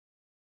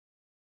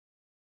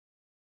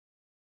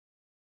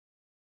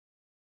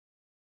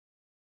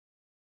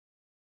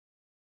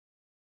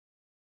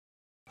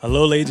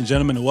Hello, ladies and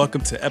gentlemen, and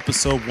welcome to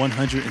episode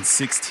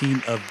 116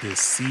 of the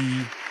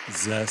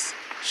Seezus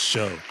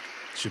Show.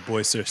 It's your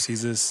boy, Sir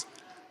Seezus.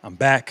 I'm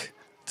back.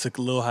 Took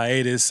a little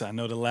hiatus. I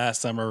know the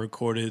last time I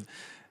recorded,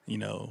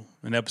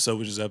 an episode,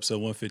 which is episode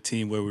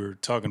 115, where we were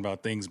talking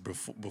about things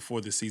before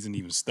the season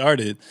even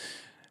started.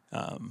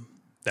 That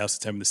was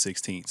September the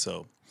 16th.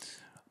 So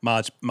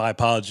my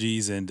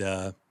apologies, and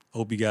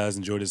hope you guys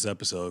enjoyed this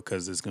episode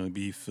because it's going to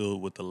be filled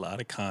with a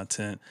lot of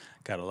content.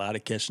 Got a lot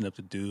of catching up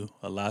to do.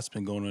 A lot's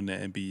been going on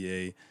in the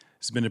NBA.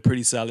 It's been a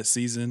pretty solid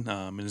season,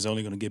 and it's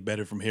only going to get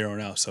better from here on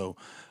out. So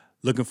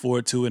looking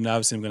forward to it. And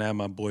obviously, I'm going to have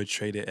my boy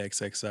traded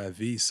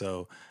XXIV.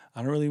 So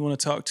I don't really want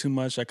to talk too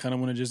much. I kind of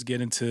want to just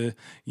get into,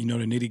 the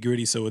nitty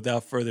gritty. So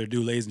without further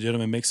ado, ladies and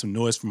gentlemen, make some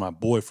noise for my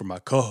boy, for my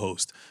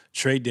co-host,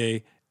 Trade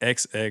Day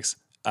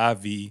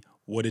XXIV.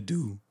 What it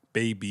do,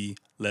 baby?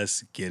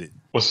 Let's get it.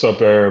 What's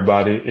up,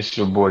 everybody? It's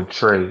your boy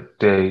Trey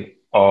Day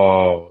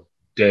all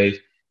day.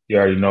 You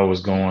already know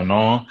what's going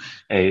on.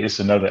 Hey, it's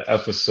another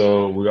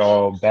episode. We're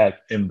all back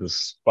in the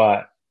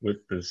spot with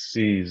the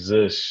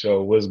Seezus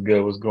Show. What's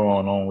good? What's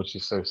going on with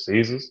you, Sir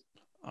Caesars?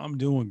 I'm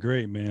doing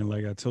great, man.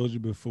 Like I told you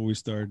before we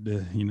started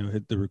to,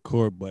 hit the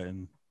record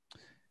button.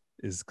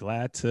 It's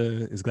glad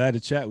to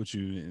chat with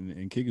you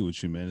and kick it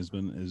with you, man. It's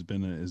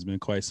been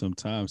quite some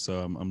time.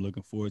 So I'm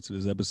looking forward to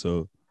this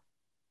episode.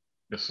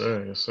 Yes,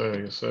 sir. Yes,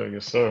 sir. Yes, sir.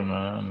 Yes, sir,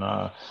 man.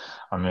 I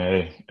mean,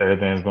 hey,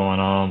 everything's going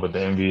on, but the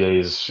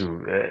NBA is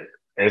shoot.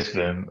 It's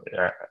been.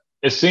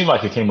 It seemed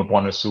like it came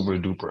upon us super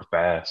duper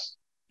fast.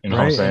 You know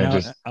what I'm Right.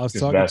 And saying? I was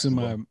Just talking to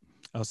my basketball.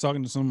 I was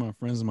talking to some of my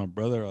friends and my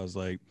brother. I was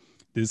like,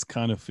 this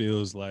kind of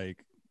feels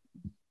like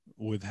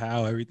with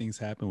how everything's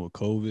happened with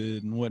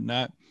COVID and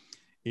whatnot,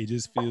 it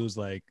just feels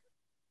like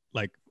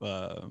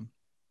uh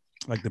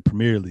like the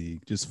Premier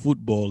League, just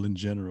football in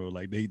general.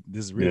 Like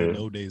there's really Yeah.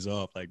 no days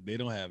off. Like they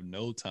don't have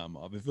no time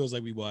off. It feels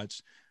like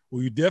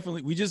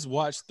we just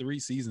watched 3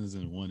 seasons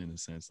in one, in a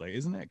sense. Like,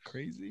 isn't that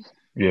crazy?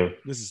 Yeah.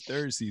 This is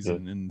third Yeah.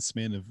 season in the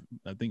span of,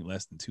 I think,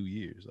 less than 2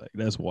 years. Like,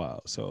 that's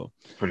wild. So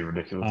Pretty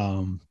ridiculous.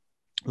 um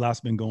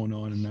lots been going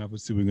on, and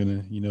obviously we're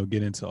gonna,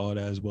 get into all that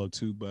as well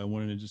too. But I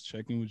wanted to just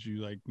check in with you,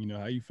 like,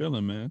 how you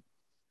feeling, man?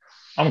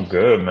 I'm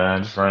good,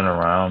 man. Just running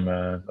around,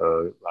 man. A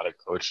lot of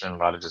coaching, a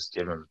lot of just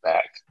giving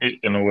back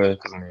in a way.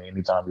 Because I mean,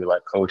 anytime you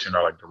like coaching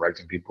or like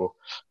directing people,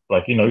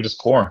 like you're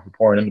just you're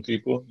pouring into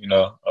people,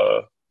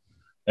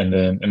 and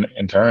then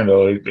in turn,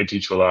 though, they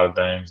teach you a lot of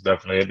things.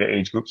 Definitely at the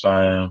age groups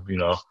I am, you're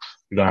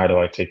gonna have to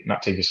like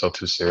not take yourself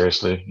too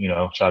seriously.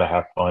 Try to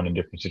have fun in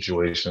different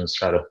situations.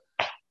 Try to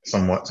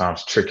somewhat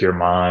times trick your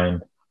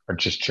mind or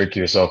just trick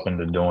yourself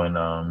into doing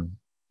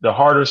the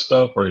harder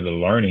stuff or the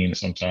learning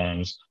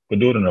sometimes, but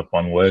do it in a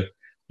fun way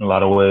in a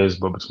lot of ways.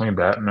 But between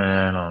that,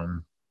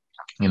 man,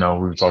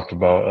 we talked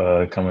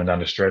about coming down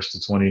the stretch to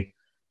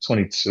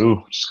 2022,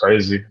 which is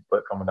crazy,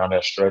 but coming down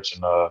that stretch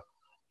and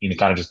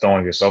kind of just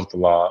throwing yourself the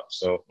lob.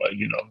 So like,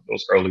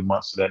 those early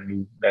months of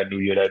that new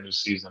year, that new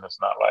season,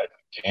 it's not like,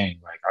 dang,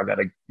 like I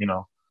gotta,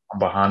 I'm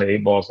behind the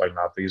eight balls, like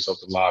now throw yourself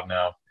the lob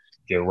now,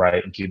 get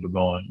right and keep it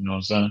going. You know what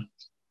I'm saying?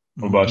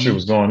 What about you? Mm-hmm.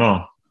 What's going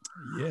on?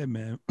 Yeah,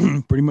 man.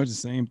 Pretty much the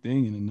same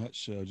thing in a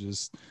nutshell.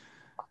 Just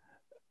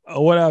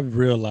what I've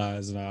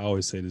realized, and I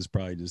always say this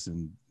probably just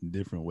in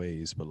different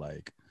ways, but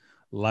like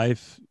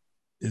life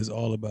is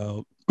all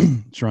about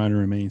trying to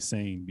remain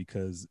sane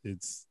because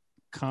it's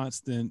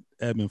constant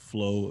ebb and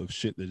flow of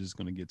shit that's just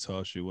gonna get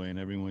tossed your way, and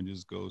everyone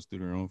just goes through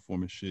their own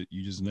form of shit.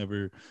 You just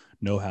never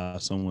know how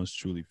someone's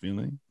truly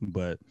feeling.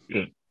 But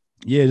Yeah.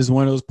 yeah, just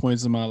one of those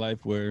points in my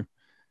life where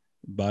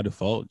by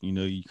default,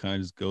 you kind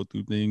of just go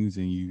through things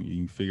and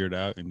you figure it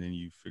out, and then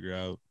you figure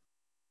out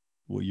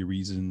what your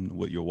reason,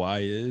 what your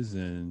why is,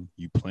 and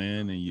you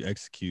plan and you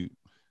execute.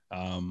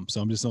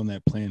 So I'm just on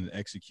that plan and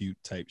execute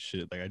type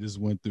shit. Like I just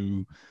went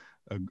through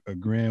a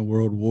grand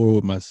world war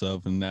with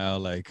myself, and now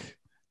like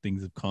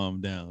things have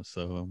calmed down.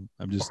 So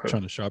I'm just Okay.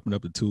 trying to sharpen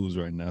up the tools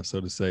right now, so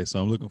to say.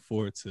 So I'm looking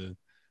forward to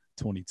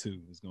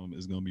 22. It's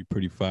gonna be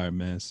pretty fire,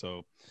 man.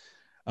 So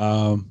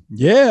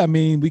yeah, I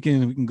mean we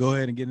can go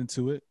ahead and get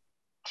into it.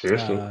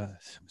 Cheers to it. Uh,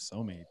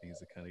 so many things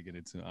to kind of get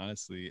into.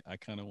 Honestly, I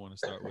kind of want to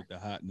start with the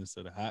hotness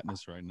of the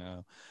hotness right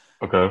now.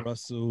 Okay.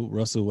 Russell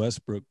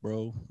Westbrook,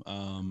 bro,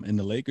 and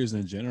the Lakers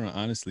in general.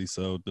 Honestly,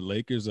 so the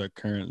Lakers are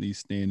currently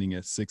standing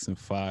at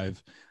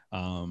 6-5.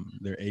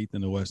 They're eighth in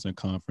the Western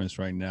Conference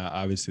right now.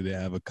 Obviously, they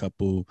have a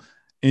couple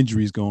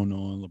injuries going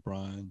on.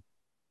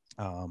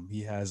 LeBron,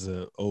 he has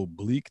a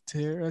oblique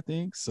tear, I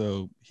think,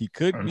 so he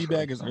could be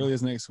back as Interesting. early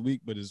as next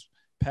week. But his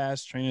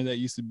past trainer that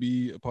used to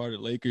be a part of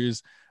the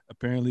Lakers,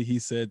 apparently he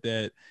said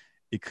that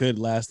it could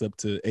last up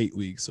to 8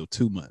 weeks, so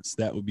 2 months.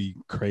 That would be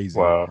crazy.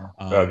 Wow.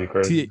 That'd be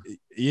crazy.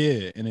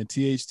 Yeah, and then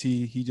THT,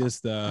 he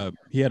just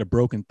he had a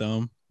broken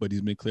thumb, but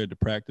he's been cleared to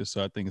practice,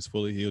 so I think it's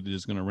fully healed. They're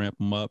just gonna ramp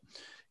him up.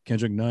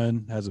 Kendrick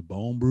Nunn has a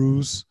bone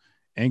bruise.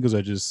 Ankles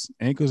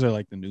are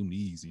like the new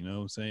knees, you know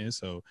what I'm saying?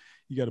 So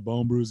you got a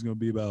bone bruise, gonna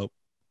be about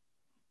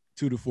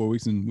 2 to 4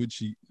 weeks in which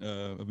he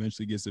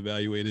eventually gets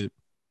evaluated.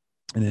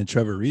 And then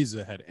Trevor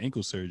Ariza had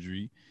ankle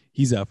surgery.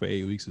 He's out for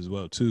 8 weeks as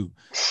well too.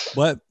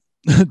 But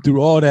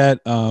through all that,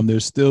 they're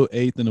still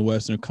eighth in the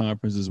Western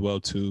Conference as well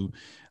too,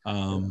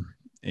 and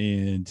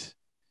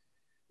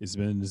it's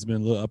been a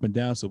little up and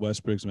down. So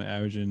Westbrook's been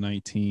averaging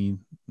 19,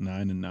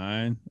 9 and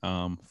 9,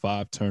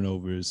 5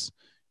 turnovers.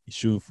 He's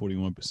shooting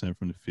 41%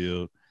 from the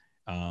field,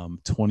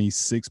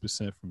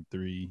 26% from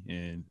three,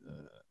 and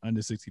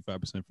under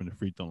 65% from the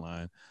free throw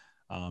line.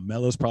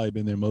 Melo's probably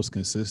been their most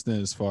consistent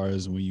as far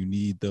as when you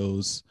need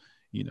those,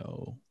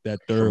 that Extra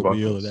third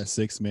wheel or that buckets.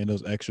 sixth man,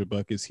 those extra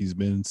buckets. He's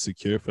been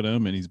secure for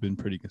them, and he's been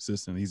pretty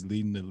consistent. He's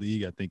leading the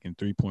league, I think, in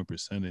 3-point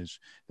percentage.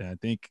 That I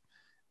think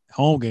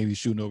home games he's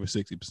shooting over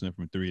 60%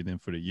 from three, and then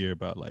for the year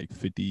about like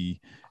 52%,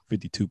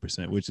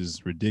 which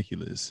is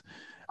ridiculous.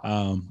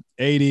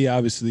 80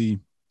 obviously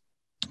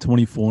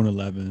 24 and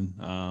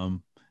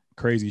 11,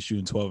 crazy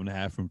shooting 12 and a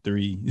half from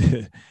three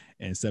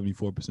and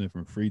 74%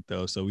 from free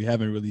throw. So we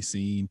haven't really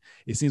seen,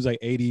 it seems like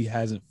 80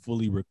 hasn't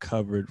fully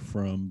recovered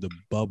from the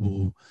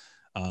bubble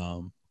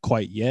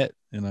quite yet.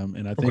 And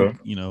I think,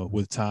 Okay.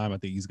 with time, I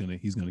think he's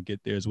gonna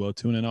get there as well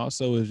too. And then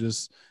also is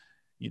just,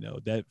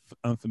 that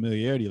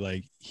unfamiliarity.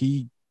 Like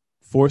he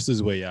forced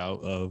his way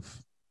out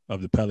of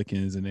the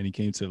Pelicans, and then he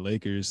came to the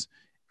Lakers.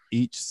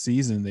 Each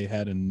season they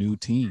had a new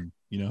team.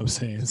 You know what I'm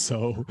saying?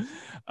 So,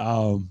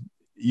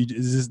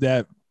 it's just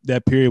that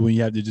period when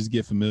you have to just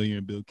get familiar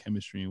and build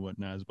chemistry and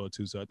whatnot as well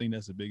too. So I think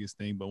that's the biggest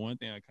thing. But one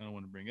thing I kind of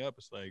want to bring up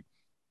is like,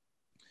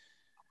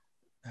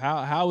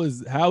 how is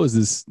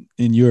this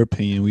in your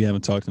opinion? We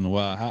haven't talked in a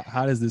while.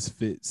 How does this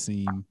fit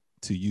seem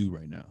to you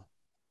right now?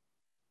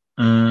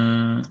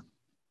 Mm,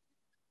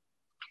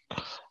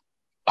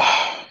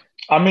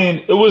 I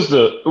mean, it was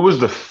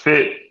the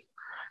fit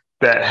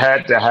that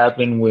had to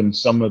happen when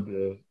some of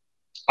the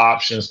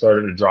options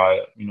started to dry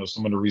up.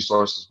 Some of the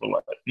resources were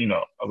like, I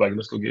was like,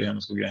 let's go get him,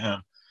 let's go get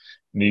him.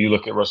 And then you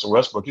look at Russell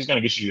Westbrook, he's going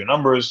to get you your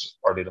numbers.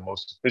 Are they the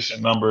most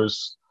efficient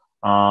numbers?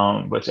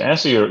 But to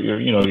answer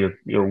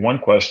your one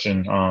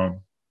question, I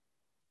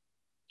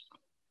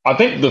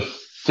think the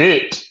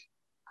fit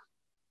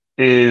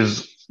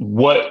is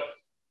what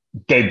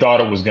they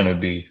thought it was going to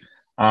be.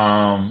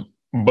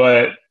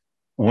 But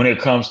when it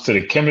comes to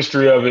the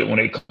chemistry of it, when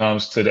it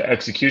comes to the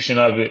execution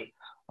of it,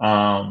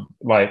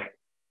 like,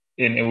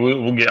 and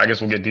we'll get, I guess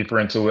we'll get deeper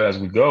into it as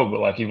we go. But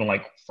like even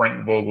like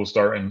Frank Vogel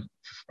starting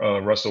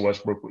Russell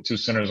Westbrook with two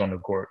centers on the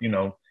court,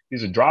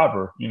 he's a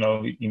driver. He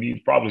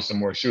needs probably some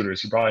more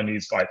shooters. He probably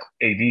needs like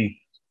AD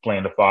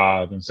playing the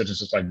five and such and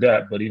such like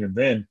that. But even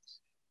then,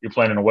 you're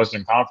playing in a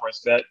Western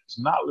Conference that is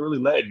not really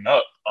letting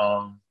up.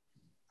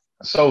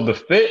 So the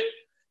fit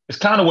is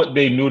kind of what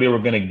they knew they were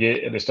going to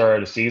get at the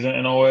start of the season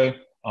in a way.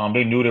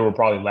 They knew they were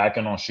probably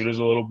lacking on shooters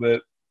a little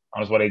bit.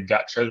 That's why they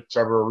got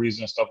Trevor Ariza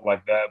and stuff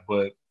like that.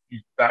 But you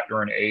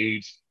factor in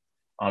age,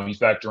 you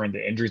factor in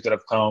the injuries that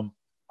have come.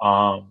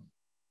 Um,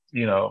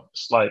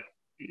 it's like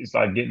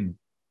getting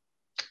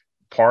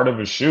part of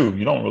a shoe.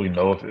 You don't really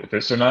know if it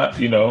fits or not.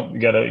 You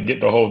got to get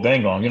the whole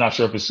thing on. You're not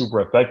sure if it's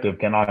super effective.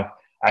 Can I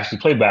actually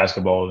play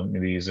basketball in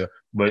these?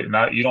 But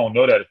not you don't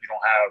know that if you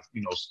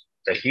don't have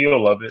the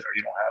heel of it, or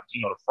you don't have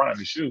the front of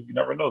the shoe. You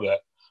never know that.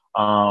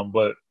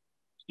 But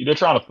they're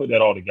trying to put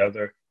that all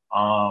together.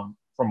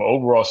 From an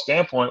overall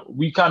standpoint,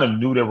 we kind of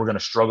knew they were going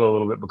to struggle a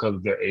little bit because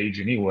of their age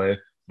anyway,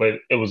 but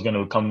it was going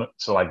to come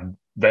to like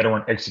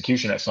veteran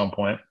execution at some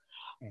point.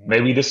 Mm-hmm.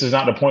 Maybe this is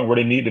not the point where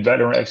they need the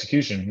veteran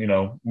execution.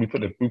 We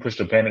push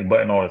the panic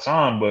button all the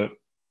time, but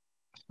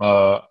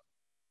uh,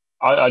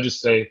 I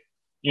just say,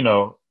 you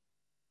know,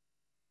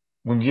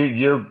 when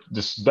you're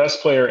the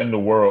best player in the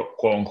world,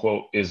 quote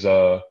unquote, is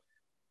one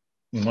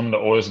of the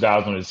oldest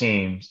guys on the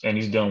team, and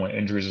he's dealing with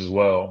injuries as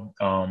well.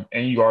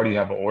 And you already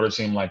have an older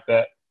team like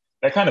that.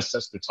 That kind of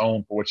sets the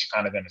tone for what you're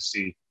kind of going to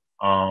see,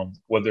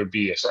 whether it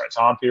be a certain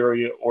time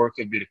period or it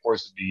could be the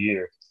course of the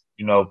year.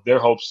 Their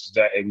hopes is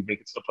that hey, we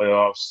make it to the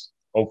playoffs.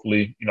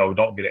 Hopefully, we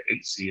don't get an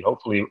 8 seed.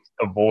 Hopefully,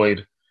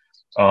 avoid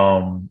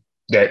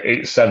that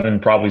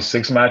 8-7, probably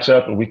 6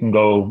 matchup. If we can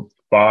go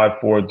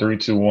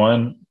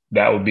 5-4-3-2-1,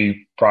 that would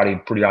be probably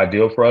pretty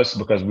ideal for us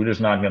because we're just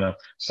not gonna.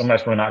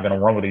 Sometimes we're not gonna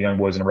run with the young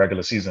boys in the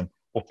regular season.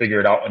 We'll figure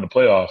it out in the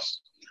playoffs.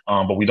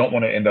 But we don't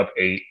want to end up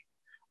 8.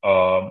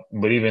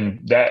 But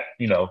even that,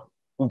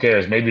 who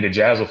cares? Maybe the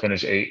Jazz will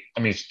finish 8. I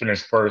mean,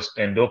 finish first,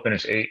 and they'll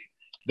finish 8.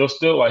 They'll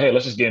still like, hey,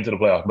 let's just get into the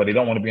playoffs. But they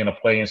don't want to be in a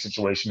play-in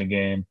situation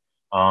again.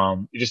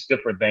 Just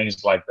different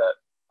things like that.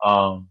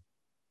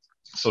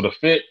 So the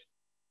fit,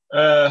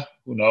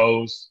 who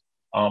knows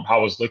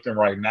how it's looking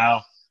right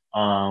now?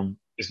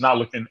 It's not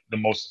looking the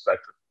most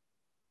effective.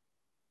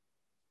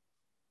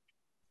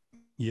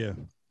 Yeah,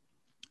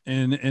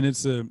 and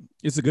it's a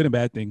good and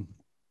bad thing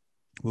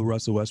with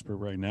Russell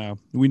Westbrook right now.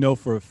 We know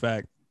for a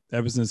fact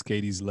ever since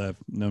KD's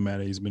left, no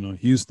matter he's been on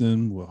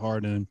Houston with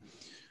Harden,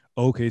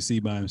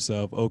 OKC by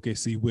himself,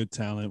 OKC with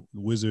talent,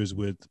 Wizards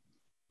with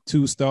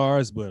 2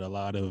 stars, but a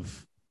lot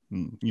of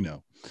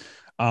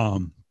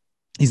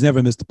he's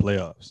never missed the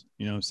playoffs.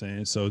 You know what I'm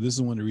saying? So this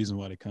is one of the reasons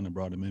why they kind of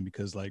brought him in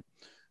because like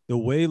the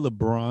way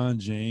LeBron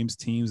James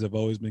teams have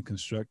always been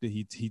constructed,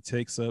 he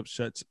takes up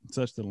such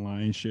the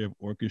lion's share of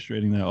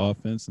orchestrating that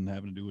offense and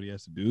having to do what he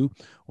has to do.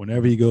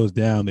 Whenever he goes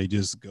down, they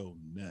just go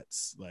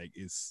nuts. Like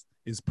it's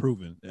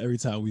proven every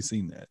time we've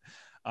seen that.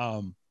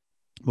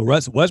 But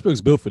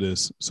Westbrook's built for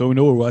this, so we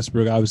know where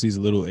Westbrook obviously is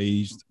a little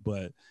aged,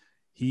 but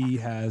he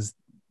has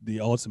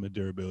the ultimate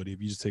durability.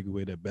 If you just take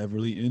away that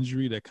Beverly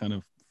injury that kind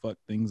of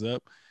fucked things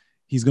up,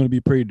 he's going to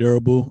be pretty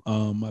durable.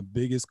 My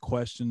biggest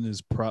question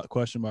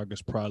mark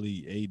is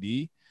probably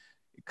AD,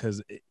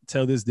 because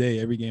till this day,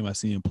 every game I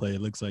see him play,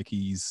 it looks like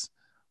he's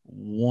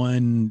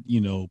one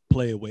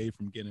play away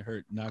from getting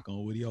hurt. Knock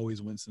on wood. He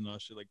always wins and all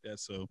shit like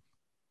that. So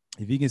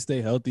if he can stay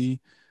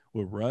healthy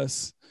with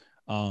Russ,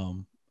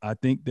 I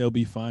think they'll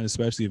be fine,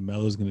 especially if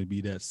Melo's going to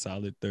be that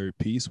solid third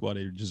piece while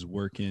they're just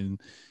working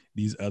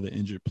these other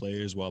injured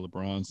players, while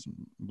LeBron's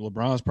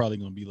probably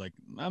going to be like,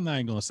 I'm not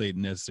even going to say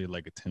necessarily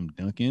like a Tim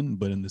Duncan,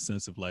 but in the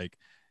sense of like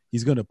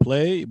he's going to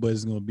play, but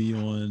it's going to be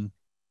on,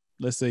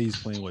 let's say he's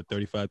playing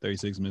 35,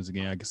 36 minutes a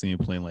game. I can see him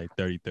playing like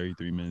 30,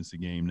 33 minutes a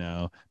game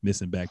now,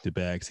 missing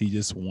back-to-backs. He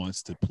just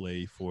wants to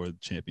play for the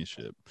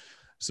championship.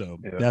 So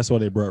that's why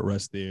they brought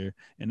Russ there.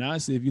 And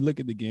honestly, if you look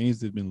at the games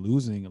they've been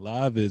losing, a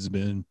lot of it's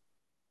been,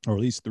 or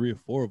at least 3 or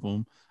 4 of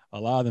them, a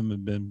lot of them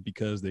have been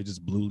because they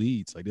just blew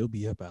leads. Like they'll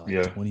be up at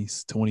like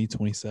 20,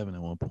 27 at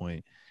one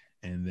point.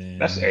 And then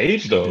that's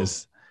age though.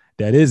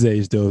 That is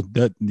age though.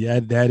 That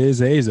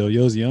is age though.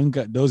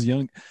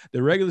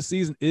 The regular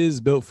season is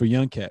built for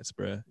young cats,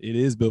 bro. It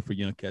is built for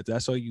young cats.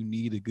 That's why you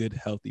need a good,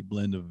 healthy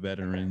blend of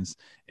veterans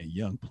and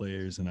young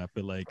players. And I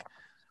feel like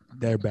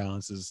their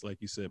balance is,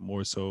 like you said,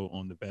 more so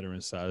on the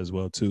veteran side as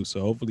well too.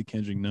 So hopefully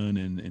Kendrick Nunn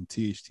and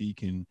THT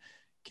can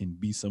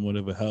be somewhat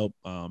of a help.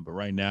 But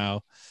right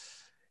now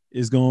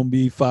it's going to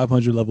be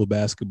 500 level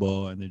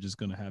basketball, and they're just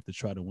going to have to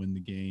try to win the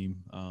game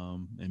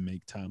and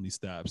make timely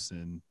stops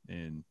and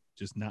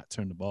just not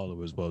turn the ball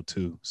over as well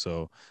too.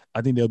 So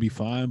I think they'll be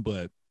fine.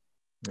 But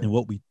in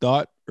what we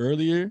thought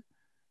earlier,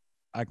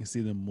 I can see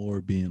them more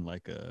being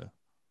like a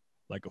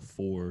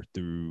 4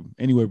 through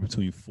anywhere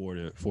between 4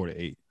 to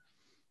 8.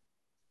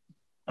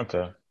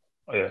 Okay.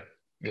 Oh,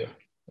 yeah.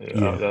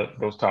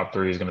 Those top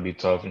 3 is going to be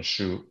tough and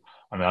shoot.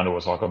 I mean, I know we'll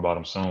talk about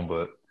them soon,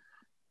 but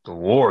the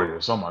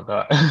Warriors, oh my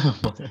God.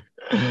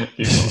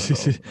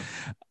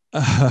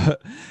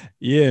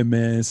 Yeah,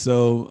 man.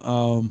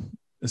 So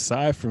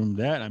aside from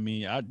that, I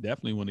mean, I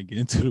definitely want to get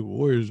into the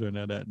Warriors right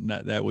now.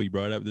 Not that what you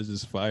brought up. This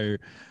is fire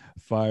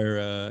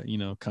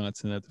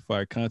content after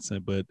fire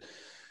content. But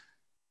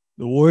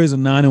the Warriors are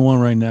 9-1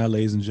 right now,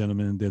 ladies and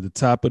gentlemen. They're the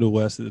top of the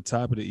West, at the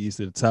top of the East,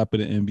 at the top of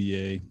the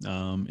NBA.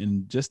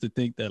 And just to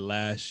think that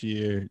last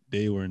year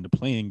they were in the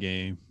playing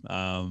game,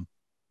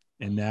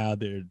 and now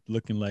they're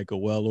looking like a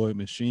well-oiled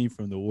machine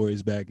from the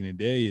Warriors back in the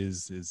day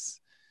is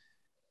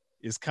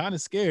kind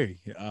of scary.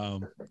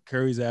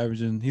 Curry's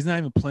averaging, he's not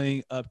even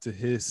playing up to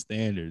his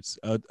standards,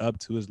 up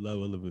to his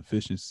level of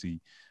efficiency.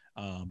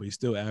 But he's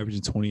still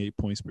averaging 28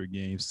 points per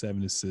game,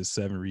 7 assists,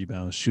 7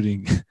 rebounds,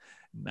 shooting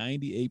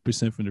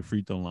 98% from the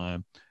free throw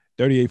line,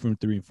 38 from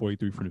 3 and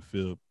 43 from the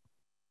field.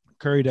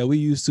 Curry that we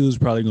used to is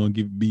probably going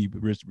to be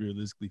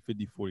realistically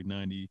 50, 40,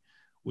 90,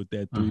 with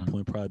that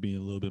 3-point probably being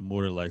a little bit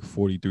more to like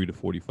 43 to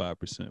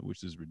 45%,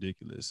 which is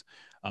ridiculous.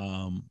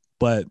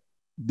 But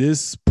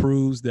this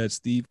proves that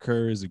Steve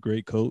Kerr is a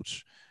great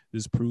coach.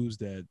 This proves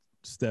that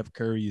Steph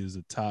Curry is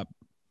a top,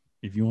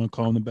 if you want to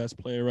call him the best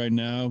player right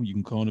now, you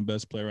can call him the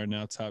best player right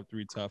now, top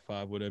 3, top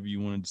 5, whatever you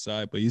want to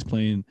decide. But he's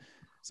playing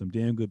some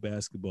damn good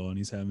basketball, and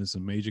he's having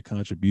some major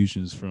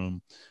contributions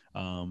from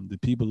the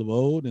people of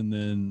old, and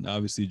then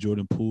obviously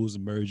Jordan Poole's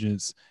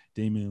emergence,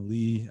 Damian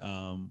Lee,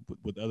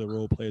 with other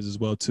role players as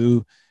well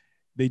too.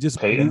 They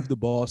just move the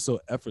ball so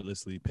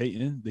effortlessly.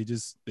 Peyton, they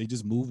just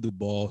move the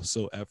ball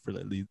so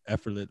effortlessly.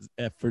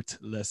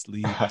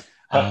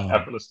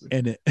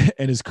 And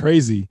it's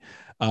crazy.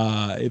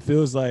 It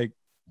feels like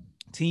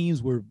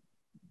teams were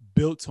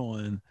built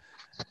on,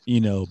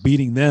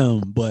 beating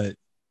them, but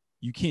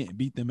you can't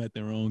beat them at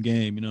their own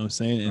game. You know what I'm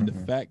saying? And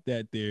the fact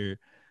that they're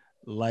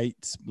light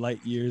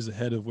years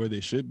ahead of where they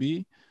should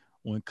be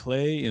when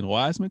Clay and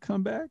Wiseman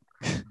come back,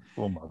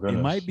 oh my goodness,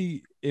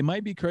 it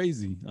might be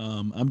crazy.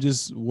 I'm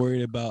just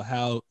worried about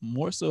how's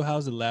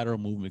the lateral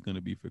movement going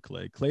to be for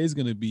Clay. Clay's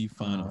going to be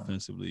fine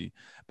offensively,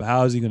 but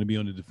how is he going to be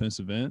on the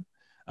defensive end?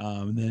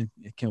 And then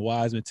can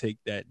Wiseman take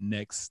that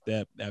next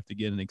step after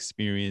getting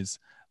experience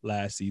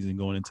last season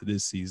going into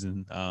this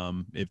season?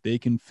 If they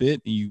can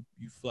fit, and you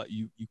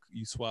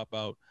swap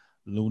out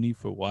Looney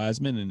for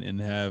Wiseman and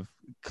have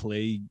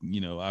Clay,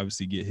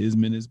 obviously get his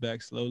minutes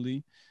back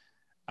slowly,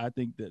 I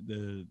think that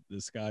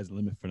the sky's the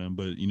limit for them.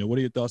 But what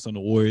are your thoughts on the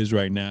Warriors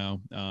right now?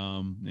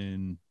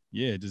 And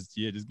just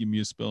give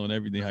me a spell on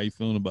everything. How you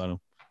feeling about them?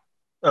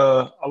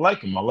 I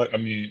like him. I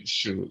mean,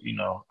 shoot,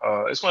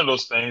 it's one of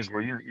those things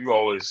where you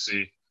always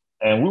see,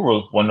 and we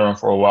were wondering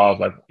for a while,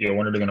 like,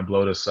 when are they gonna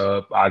blow this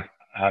up? I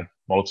had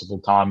multiple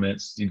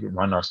comments. You could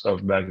run our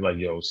stuff back, like,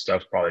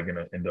 Steph's probably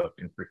gonna end up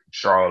in freaking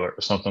Charlotte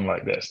or something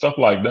like that, stuff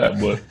like that.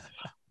 But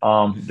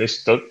they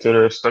stuck to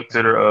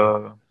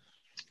their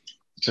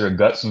to their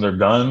guts and their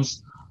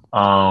guns.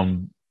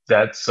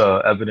 That's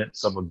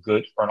evidence of a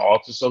good front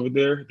office over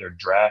there. Their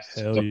draft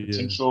Hell yeah.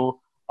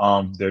 potential,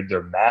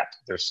 their map,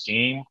 their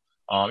scheme.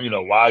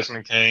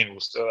 Wiseman came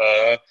was still,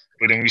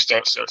 but then we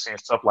start seeing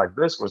stuff like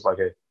this, where it's like,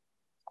 hey,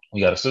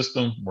 we got a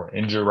system. We're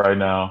injured right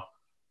now.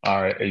 All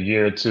right, a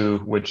year or two,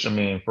 which I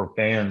mean, for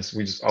fans,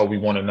 we just, oh, we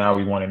want it now,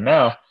 we want it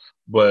now.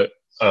 But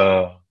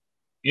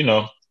you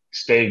know,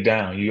 stayed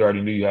down. You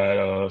already knew you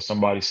had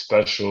somebody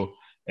special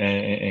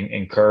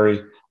and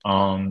Curry.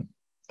 Um,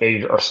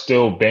 they are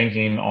still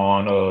banking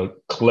on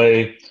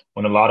Clay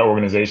when a lot of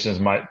organizations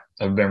might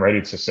have been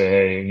ready to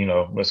say,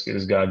 hey, let's get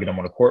this guy, get him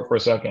on the court for a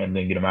second, and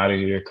then get him out of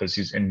here because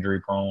he's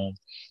injury prone,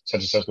 such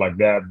and such like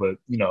that. But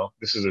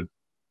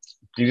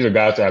these are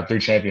guys that have 3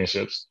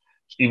 championships.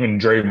 Even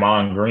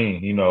Draymond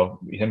Green,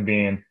 him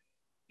being,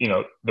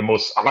 the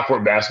most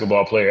awkward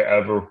basketball player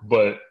ever,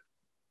 but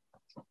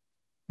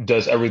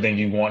does everything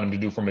you want him to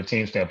do from a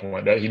team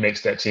standpoint. That he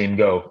makes that team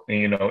go.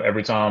 And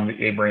every time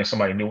they bring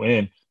somebody new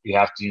in, you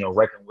have to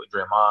reckon with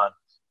Draymond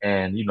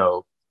and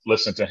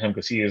listen to him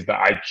because he is the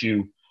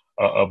IQ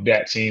of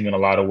that team in a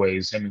lot of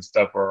ways. Him and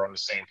Steph are on the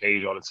same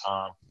page all the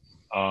time.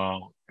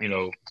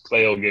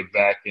 Clay will get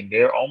back, and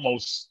they're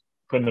almost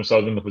putting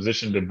themselves in the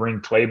position to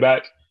bring Clay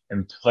back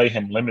and play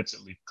him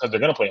limitedly because they're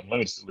going to play him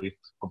limitedly,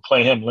 but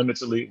play him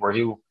limitedly where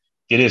he'll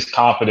get his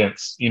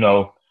confidence.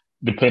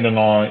 Depending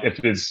on if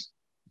it's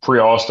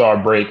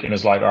pre-All-Star break and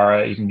it's like, all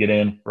right, you can get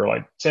in for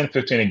like 10,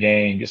 15 a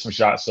game, get some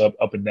shots up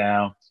and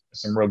down,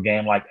 some real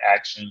game-like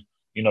action,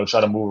 try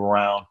to move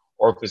around.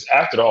 Or if it's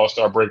after the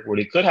All-Star break where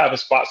they could have a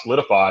spot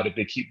solidified if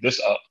they keep this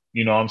up,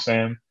 you know what I'm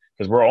saying?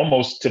 Because we're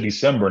almost to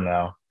December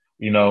now,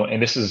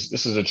 and this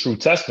is a true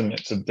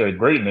testament to their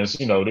greatness.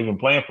 They've been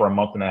playing for a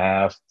month and a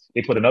half.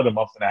 They put another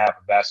month and a half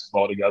of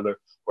basketball together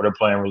where they're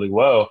playing really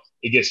well.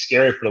 It gets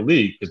scary for the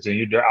league because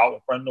then they're out in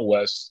front of the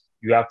West.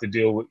 You have to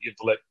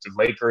let the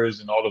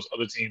Lakers and all those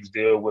other teams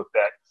deal with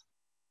that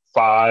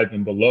 5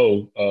 and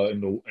below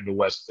in the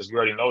West because we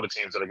already know the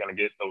teams that are going to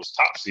get those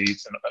top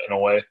seeds in a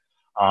way.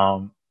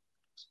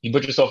 You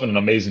put yourself in an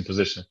amazing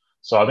position.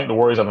 So I think the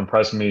Warriors have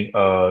impressed me.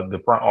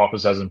 The front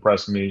office has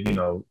impressed me.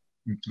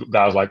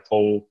 Guys like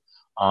Cole,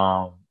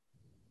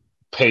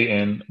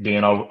 Peyton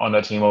being on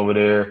that team over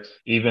there.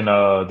 Even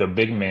the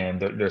big man,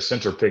 their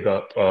center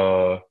pickup,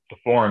 the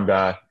foreign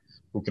guy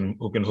who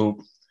can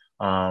hoop.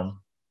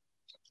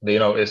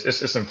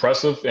 It's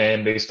impressive,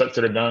 and they stuck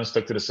to their guns,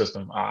 stuck to the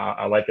system.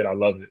 I like it. I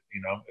love it.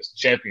 It's the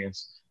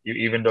champions.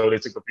 Even though they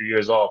took a few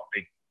years off,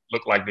 they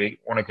look like they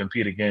want to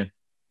compete again.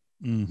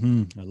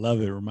 I love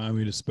it. Remind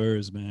me of the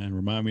Spurs, man.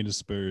 Remind me of the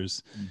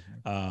Spurs.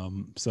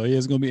 So yeah,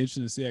 it's gonna be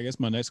interesting to see. I guess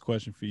my next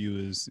question for you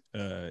is: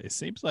 it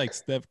seems like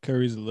Steph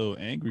Curry's a little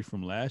angry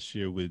from last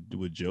year with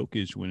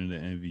Jokic winning the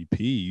MVP.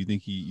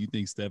 You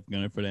think Steph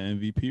gunning for the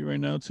MVP right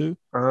now too?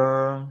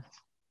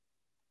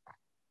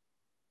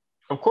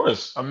 Of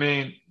course. I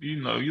mean,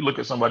 you look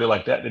at somebody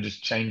like that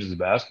just changes the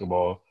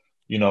basketball.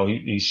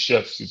 He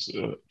shifts.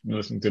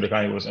 Listening to the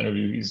Kanye West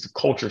interview, he's the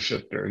culture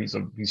shifter. He's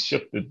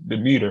shifted the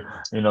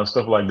meter,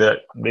 stuff like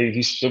that.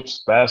 He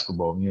shifts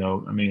basketball.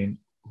 I mean,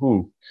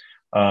 who?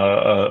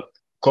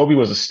 Kobe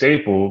was a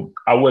staple.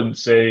 I wouldn't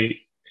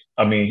say.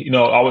 I mean,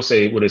 I would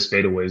say with his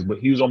fadeaways, but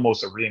he was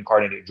almost a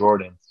reincarnated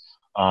Jordan,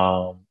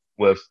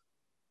 with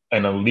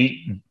an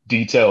elite,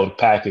 detailed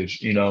package.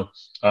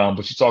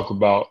 But you talk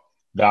about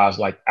guys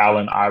like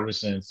Allen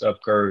Iverson, Steph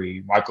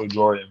Curry, Michael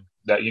Jordan,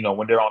 that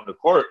when they're on the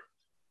court,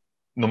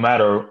 no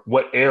matter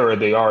what era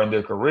they are in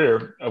their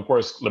career, of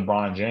course,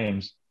 LeBron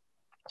James,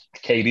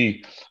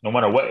 KD, no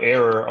matter what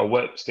era or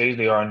what stage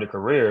they are in their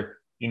career,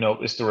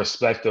 it's the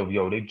respect of,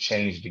 they've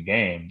changed the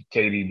game.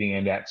 KD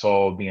being that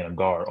tall, being a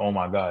guard. Oh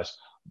my gosh.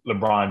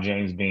 LeBron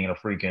James being a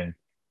freaking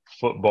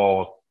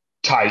football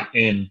tight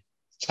end,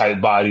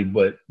 tight body,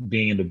 but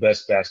being the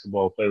best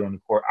basketball player on the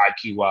court,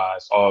 IQ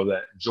wise, all of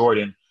that.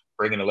 Jordan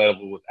bringing the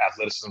level with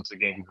athleticism to the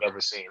game we've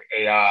never seen.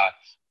 AI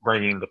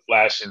bringing the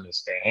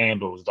flashiness, the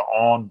handles, the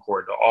on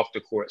court, the off the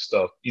court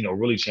stuff,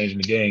 really changing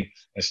the game.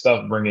 And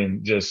stuff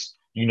bringing just,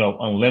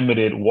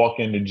 unlimited walk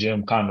in the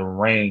gym kind of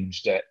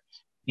range that,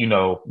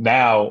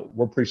 now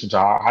we're preaching to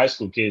our high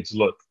school kids,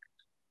 look,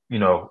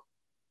 you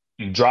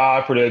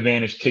drive for the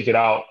advantage, kick it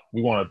out.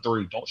 We want a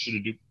 3. Don't shoot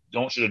a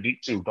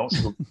deep 2. Don't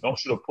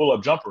shoot a pull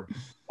up jumper.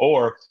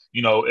 Or,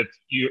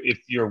 if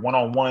you're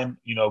one-on-one,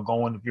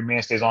 going, if your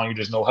man stays on you,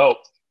 there's no help,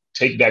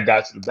 take that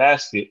guy to the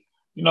basket.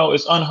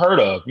 It's unheard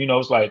of.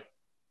 It's like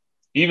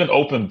even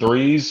open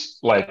threes,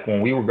 like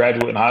when we were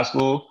graduating high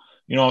school,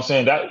 what I'm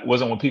saying? That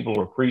wasn't what people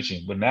were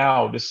preaching. But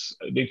now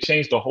they've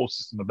changed the whole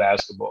system of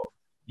basketball.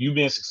 You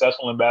being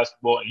successful in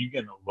basketball and you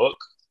getting a look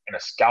and a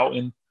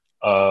scouting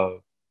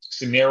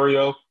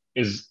scenario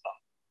is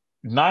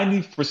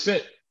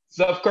 90%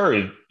 Steph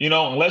Curry.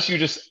 Unless you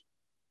just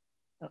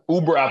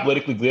uber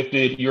athletically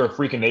gifted, you're a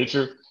freak of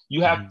nature.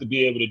 You have to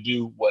be able to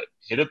do what?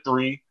 Hit a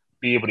 3,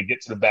 be able to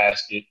get to the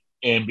basket,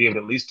 and be able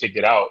to at least kick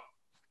it out.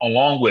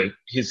 Along with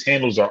his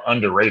handles are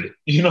underrated.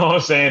 You know what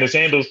I'm saying? His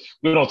handles,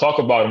 we don't talk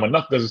about him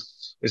enough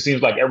because it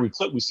seems like every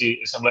clip we see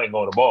is him letting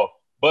go of the ball.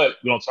 But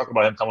we don't talk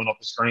about him coming off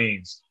the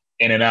screens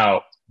in and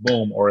out,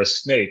 boom, or a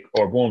snake,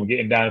 or boom,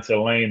 getting down into the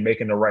lane,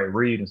 making the right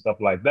read and stuff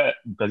like that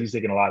because he's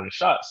taking a lot of the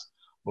shots.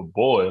 But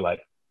boy,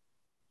 like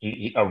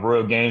he a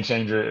real game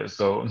changer.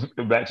 So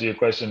back to your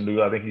question,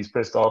 do I think he's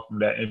pissed off from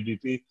that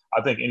MVP?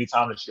 I think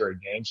anytime that you're a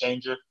game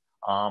changer,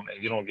 and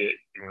you don't get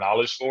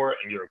acknowledged for it,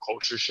 and you're a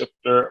culture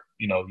shifter,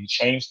 you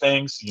change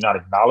things, you're not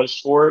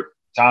acknowledged for it,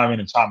 time in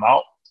and time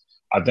out.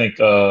 I think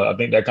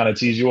that kind of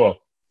tees you off.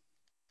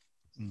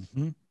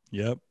 Mm-hmm.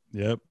 Yep.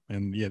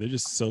 And yeah, they're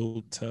just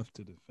so tough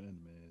to defend,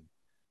 man.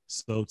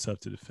 So tough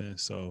to defend.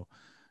 So,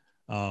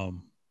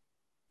 um,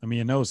 I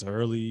mean, I know it's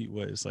early.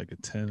 It's like a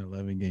 10,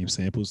 11 game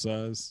sample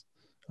size.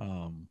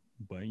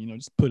 But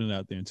just putting it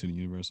out there into the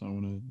universe. I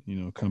want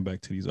to, come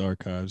back to these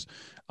archives.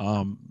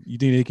 You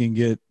think they can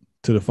get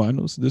to the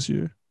finals this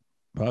year?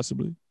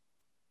 Possibly.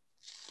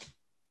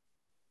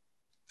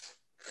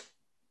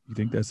 You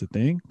think that's the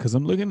thing? Because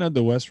I'm looking at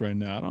the West right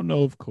now. I don't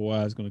know if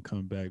Kawhi is going to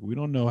come back. We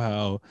don't know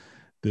how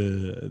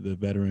the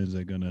veterans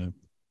are going to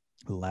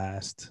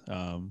last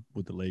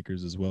with the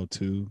Lakers as well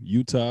too.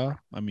 Utah,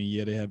 I mean,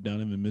 yeah, they have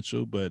Donovan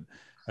Mitchell, but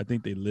I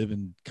think they live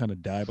and kind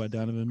of die by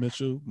Donovan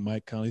Mitchell.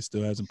 Mike Conley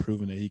still hasn't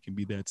proven that he can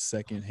be that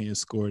second hand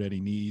scorer that he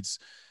needs.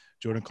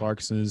 Jordan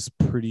Clarkson is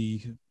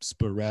pretty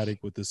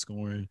sporadic with the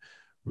scoring.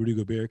 Rudy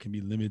Gobert can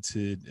be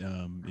limited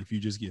if you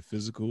just get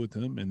physical with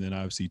him, and then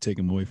obviously you take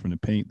him away from the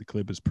paint. The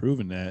clip has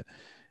proven that.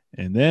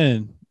 And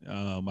then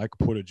Michael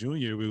Porter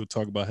Jr., we will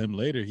talk about him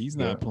later. He's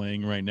not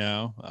playing right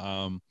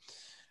now.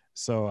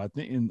 So I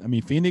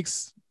think,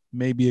 Phoenix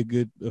may be a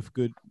good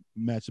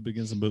matchup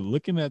against them. But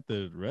looking at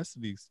the rest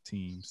of these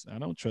teams, I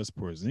don't trust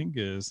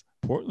Porzingis.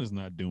 Portland's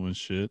not doing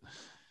shit.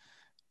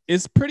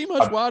 It's pretty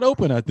much wide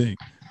open, I think.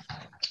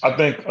 I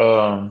think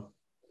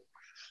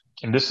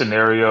in this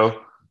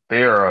scenario,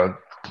 they are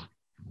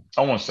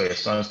I won't say a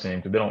Suns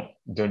team because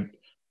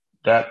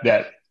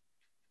that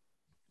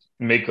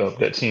makeup,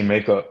 that team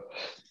makeup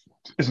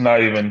is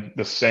not even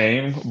the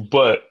same.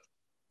 But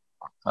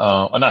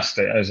I'm not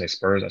saying I say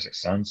Spurs, I say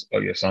Suns. Oh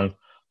yeah, Suns.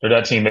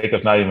 That team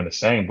makeup's not even the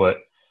same. But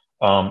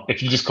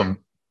if you just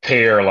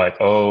compare, like,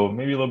 oh,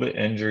 maybe a little bit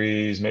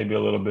injuries, maybe a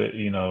little bit,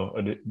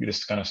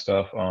 this kind of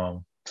stuff.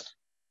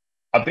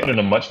 I think they're in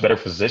a much better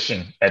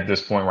position at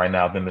this point right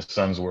now than the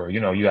Suns were.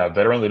 You have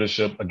veteran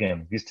leadership.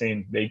 Again,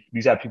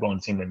 these have people on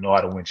the team that know how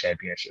to win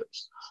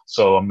championships.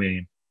 So I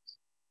mean,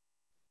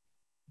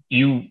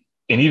 you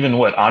and even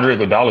what Andre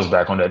Iguodala's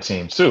back on that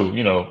team too.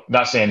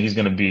 Not saying he's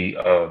going to be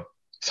a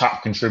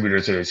top contributor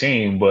to the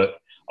team, but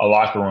a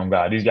locker room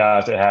guy. These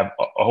guys that have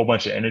a whole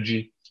bunch of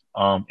energy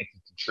and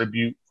can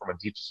contribute from a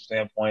defensive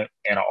standpoint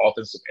and an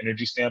offensive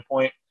energy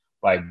standpoint.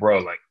 Like, bro,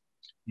 like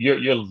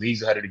you're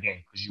leagues ahead of the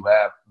game because you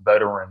have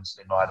veterans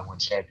that know how to win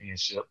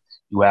championship.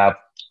 You have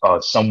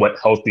a somewhat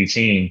healthy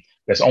team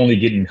that's only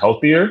getting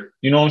healthier.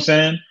 You know what I'm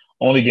saying?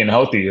 Only getting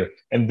healthier.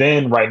 And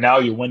then right now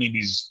you're winning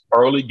these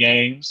early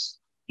games.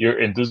 You're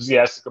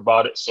enthusiastic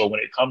about it. So when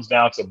it comes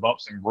down to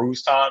bumps and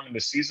bruise time in the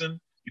season,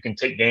 you can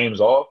take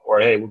games off. Or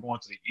hey, we're going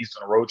to the East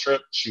on a road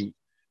trip. Shoot,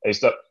 hey,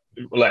 stop,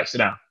 relax, sit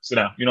down.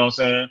 You know what I'm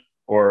saying?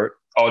 Or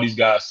all these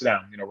guys sit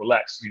down.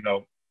 Relax.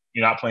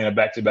 You're not playing a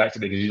back to back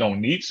today because you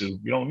don't need to.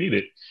 You don't need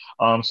it.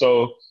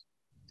 So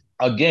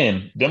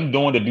again, them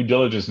doing the due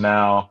diligence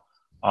now,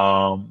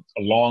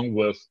 along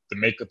with the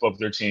makeup of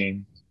their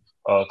team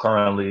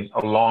currently,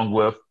 along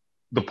with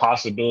the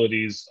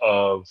possibilities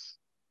of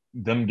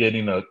them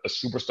getting a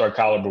superstar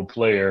caliber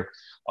player,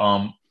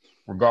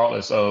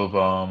 regardless of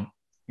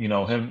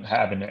him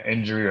having an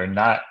injury or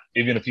not,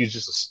 even if he's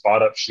just a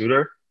spot up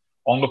shooter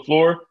on the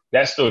floor,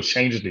 that still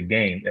changes the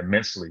game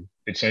immensely.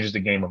 It changes the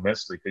game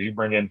immensely because you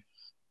bring in,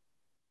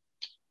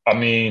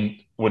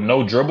 with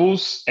no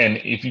dribbles, and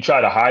if you try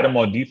to hide him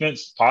on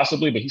defense,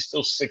 possibly, but he's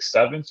still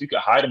 6'7", so you could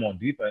hide him on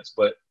defense.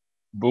 But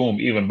boom,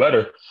 even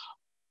better,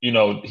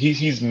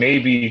 he's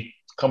maybe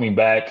coming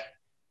back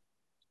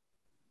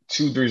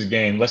 2 3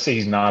 game. Let's say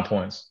he's 9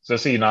 points. So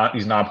let's say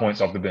he's 9 points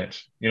off the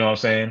bench. You know what I'm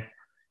saying?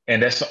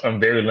 And that's a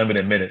very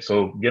limited minute.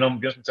 So get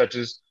some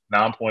touches,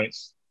 9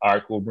 points. All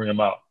right, cool, bring him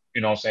out.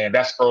 You know what I'm saying?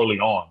 That's early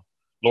on.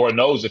 Lord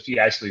knows if he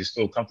actually is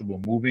still comfortable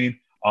moving.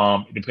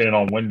 Depending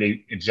on when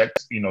they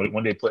inject,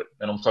 when they put,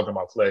 and I'm talking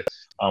about Clay,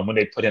 when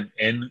they put him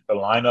in the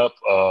lineup,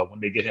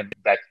 when they get him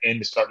back in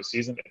to start the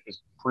season, if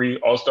it's pre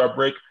All-Star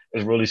break,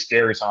 it's really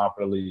scary time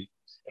for the league.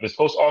 If it's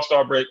post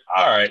All-Star break,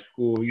 all right,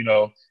 cool, we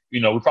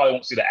probably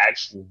won't see the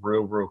actual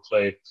real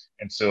Clay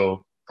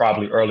until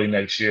probably early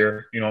next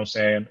year. You know what I'm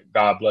saying?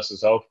 God bless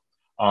his health.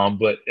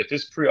 But if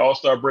it's pre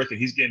All-Star break and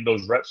he's getting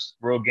those reps,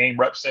 real game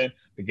reps in,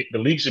 the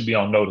league should be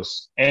on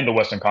notice, and the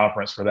Western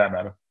Conference for that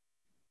matter.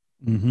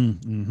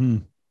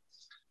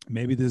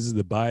 Maybe this is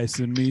the bias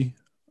in me,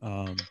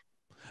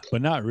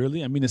 but not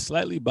really. It's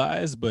slightly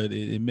biased, but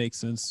it makes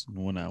sense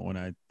when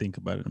I think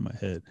about it in my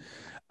head.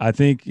 I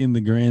think in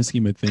the grand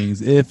scheme of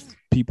things, if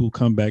people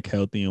come back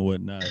healthy and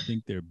whatnot, I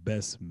think their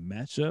best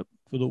matchup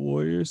for the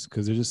Warriors,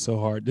 because they're just so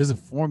hard. There's a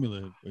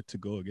formula to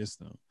go against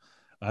them.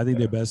 I think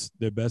their best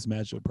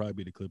matchup will probably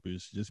be the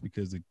Clippers, just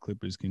because the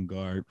Clippers can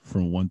guard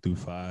from 1 through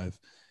 5.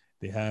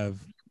 They have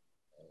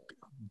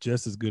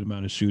just as good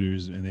amount of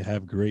shooters, and they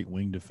have great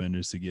wing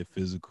defenders to get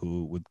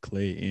physical with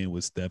Clay and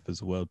with Steph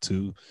as well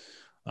too.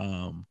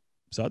 Um,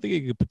 so I think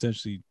it could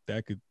potentially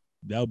that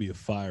would be a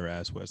fire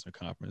ass Western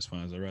Conference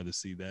Finals. I'd rather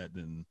see that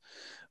than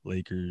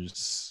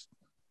Lakers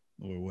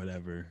or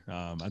whatever.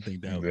 I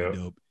think that would be Yeah.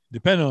 dope,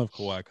 depending on if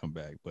Kawhi come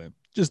back. But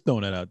just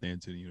throwing that out there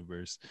into the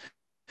universe.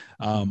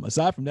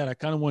 Aside from that, I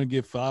kind of want to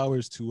give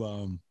flowers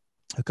to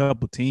a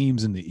couple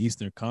teams in the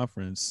Eastern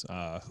Conference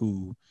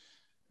who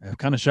have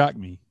kind of shocked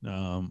me.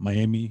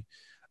 Miami,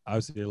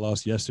 obviously, they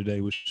lost yesterday,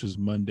 which was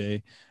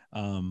Monday.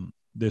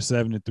 They're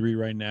 7-3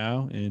 right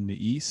now in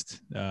the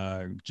East.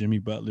 Jimmy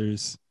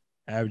Butler's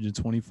averaging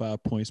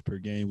 25 points per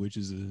game, which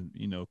is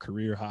a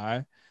career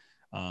high.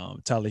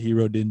 Tyler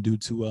Hero didn't do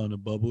too well in the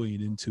bubble. He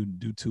didn't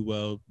do too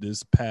well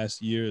this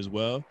past year as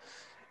well.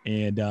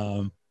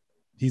 And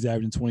he's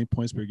averaging 20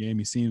 points per game.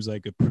 He seems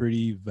like a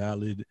pretty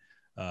valid,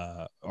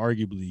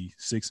 arguably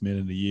sixth man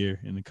of the year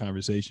in the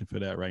conversation for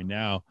that right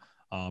now.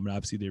 And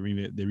obviously they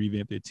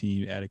revamped their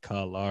team, added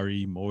Kyle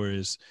Lowry,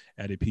 Morris,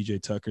 added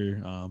PJ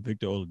Tucker.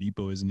 Victor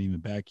Oladipo isn't even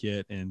back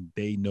yet, and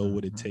they know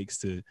what it takes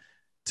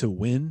to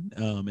win,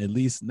 at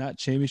least not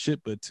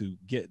championship, but to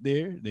get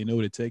there. They know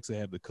what it takes. They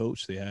have the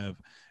coach. They have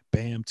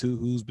Bam too,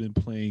 who's been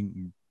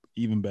playing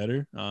even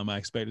better. I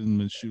expected them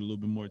to shoot a little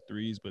bit more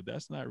threes, but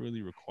that's not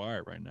really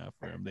required right now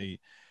for them. They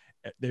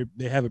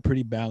have a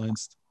pretty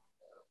balanced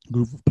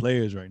group of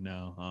players right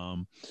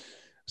now.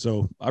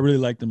 So I really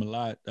like them a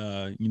lot.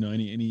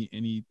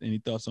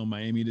 Any thoughts on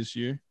Miami this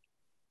year?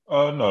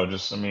 No,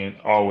 just I mean,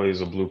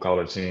 always a blue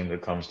collar team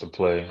that comes to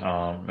play,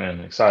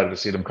 and excited to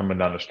see them coming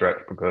down the stretch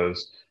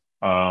because,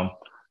 um,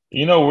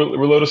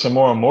 we're noticing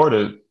more and more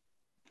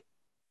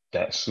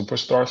that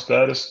superstar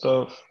status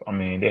stuff. I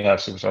mean, they have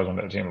superstars on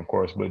that team, of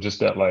course, but just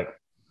that like,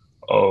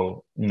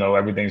 oh,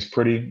 everything's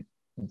pretty,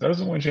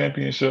 doesn't win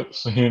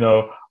championships,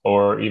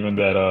 or even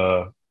that,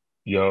 oh,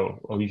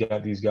 you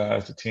got these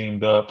guys that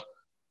teamed up.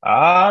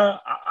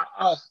 Not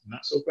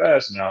so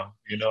fast now.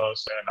 You know what I'm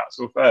saying? Not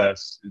so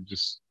fast. It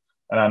just,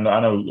 and I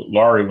know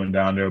Laurie went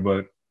down there,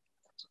 but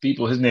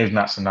people, his name's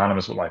not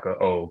synonymous with like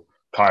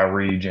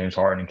Kyrie, James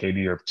Harden, and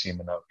KD are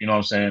teaming up. You know what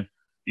I'm saying?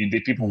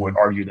 People would Mm-hmm.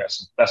 argue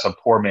that's a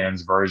poor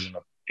man's version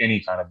of any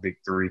kind of big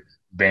three: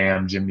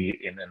 Bam, Jimmy,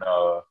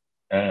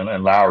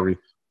 and Lowry.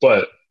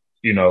 But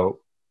you know,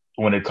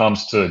 when it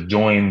comes to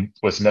doing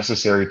what's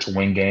necessary to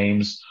win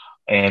games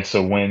and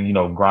to win,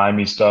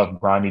 grimy stuff,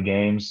 grimy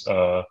games,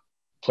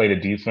 play the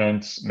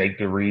defense, make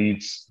the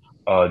reads,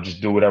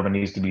 just do whatever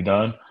needs to be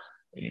done.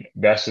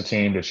 That's the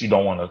team that you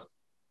don't want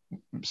to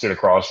sit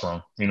across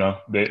from. They're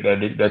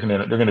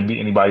gonna beat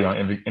anybody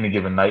on any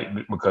given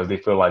night because they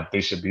feel like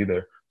they should be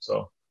there.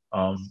 So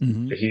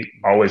Mm-hmm. the Heat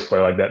always play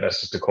like that. That's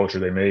just the culture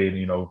they made.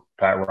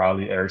 Pat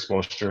Riley, Eric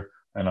Spoelstra,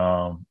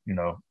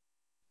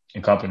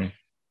 and company.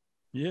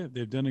 Yeah,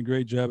 they've done a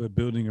great job of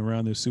building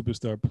around their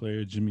superstar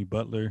player, Jimmy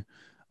Butler.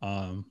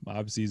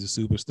 Obviously, he's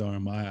a superstar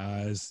in my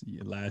eyes.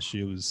 Last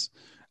year was,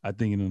 I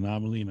think, an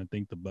anomaly, and I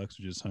think the Bucks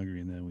were just hungry.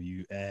 And then when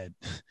you add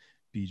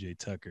PJ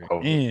Tucker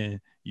COVID. and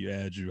you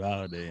add Drew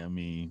Holiday, I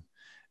mean,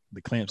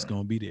 the clamp's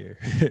gonna be there.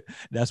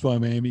 That's why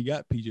Miami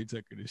got PJ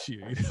Tucker this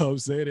year. You know what I'm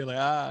saying? They're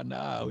like,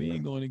 nah, we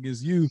ain't going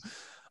against you.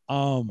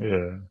 Um,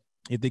 Yeah,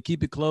 if they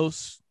keep it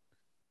close,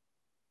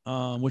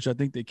 which I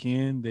think they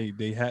can.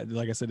 They had,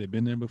 like I said, they've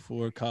been there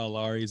before. Kyle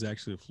Lowry is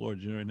actually a floor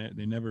general.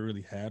 They never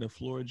really had a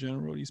floor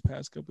general these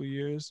past couple of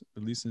years,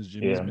 at least since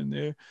Jimmy's yeah, been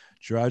there.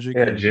 Dragic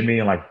yeah. and Jimmy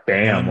and like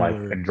Bam, Dunn like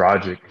were, and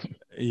Dragic.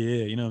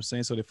 yeah, you know what I'm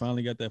saying? So they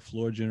finally got that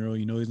floor general.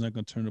 You know, he's not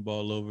going to turn the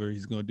ball over.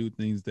 He's going to do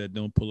things that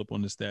don't pull up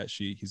on the stat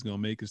sheet. He's going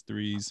to make his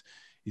threes.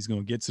 He's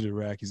going to get to the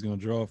rack. He's going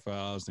to draw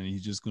fouls, and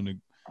he's just going to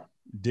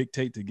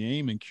dictate the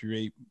game and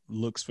create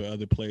looks for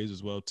other players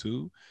as well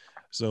too.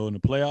 So in the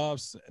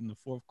playoffs, in the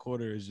fourth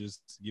quarter, is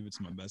just give it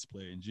to my best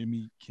player. And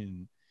Jimmy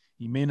can.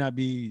 He may not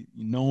be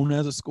known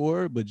as a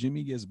scorer, but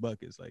Jimmy gets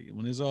buckets. Like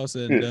when it's all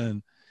said and Yeah.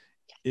 done,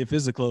 if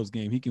it's a close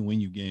game, he can win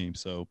you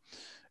games. So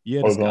yeah,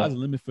 the Hold sky's on. the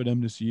limit for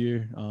them this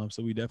year.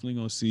 So we definitely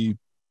gonna see,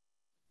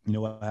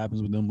 what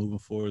happens with them moving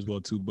forward as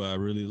well too. But I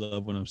really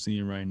love what I'm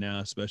seeing right now,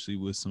 especially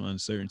with some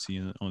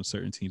uncertainty on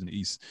certain teams in the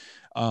East.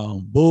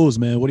 Bulls,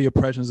 man, what are your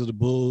impressions of the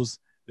Bulls?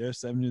 They're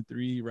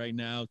 7-3 right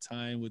now,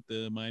 tying with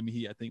the Miami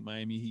Heat. I think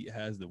Miami Heat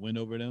has the win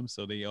over them,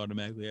 so they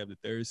automatically have the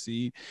third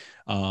seed.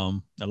 I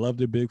love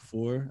their big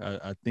four.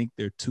 I think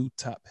they're too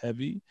top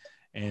heavy,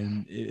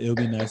 and it'll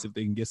be nice if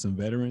they can get some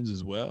veterans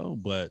as well.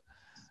 But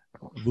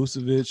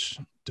Vucevic,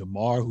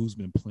 DeMar, who's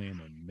been playing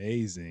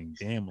amazing.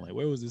 Damn, like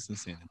where was this in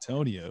San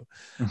Antonio?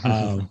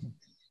 Um,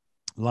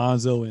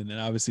 Lonzo, and then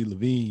obviously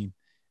Levine,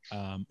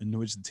 in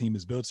which the team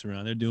is built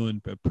around. They're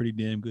doing a pretty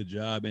damn good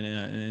job, and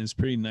it's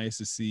pretty nice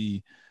to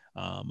see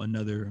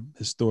another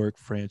historic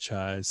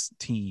franchise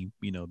team,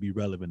 be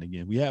relevant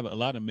again. We have a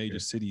lot of major Yeah.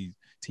 city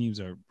teams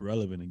are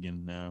relevant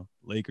again now.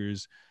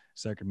 Lakers,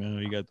 Sacramento,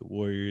 you got the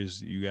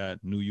Warriors, you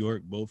got New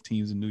York, both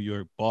teams in New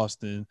York,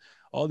 Boston,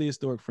 all the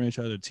historic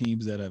franchise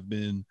teams that have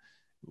been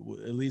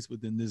at least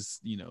within this,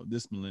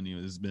 this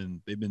millennium,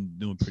 they've been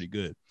doing pretty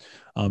good.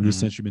 This Mm-hmm.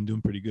 century been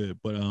doing pretty good.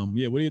 But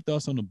yeah, what are your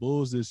thoughts on the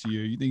Bulls this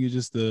year? You think it's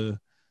just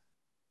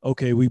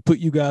okay, we put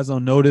you guys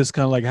on notice,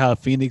 kind of like how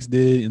Phoenix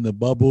did in the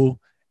bubble,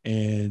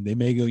 and they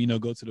may go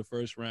to the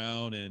first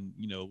round and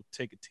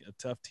take a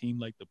tough team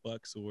like the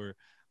Bucks or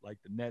like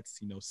the Nets,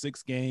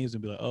 6 games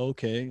and be like, oh,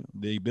 okay,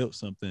 they built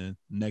something.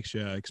 Next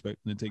year, I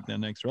expect them to take that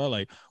next round.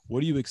 Like, what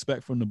do you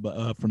expect from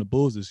the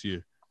Bulls this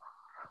year?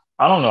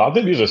 I don't know. I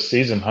think these are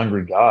season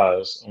hungry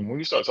guys. And when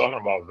you start talking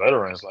about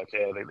veterans, like,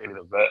 yeah, they need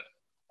a vet.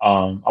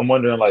 I'm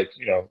wondering, like,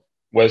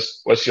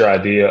 what's your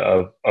idea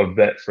of a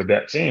vet for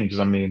that team? Because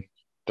I mean,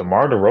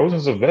 DeMar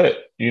DeRozan's a vet.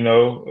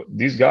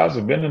 These guys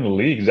have been in the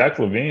league. Zach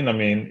LaVine, I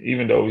mean,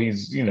 even though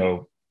he's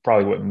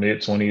probably what mid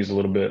 20s, a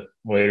little bit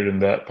later than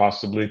that,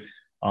 possibly.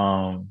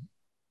 Um,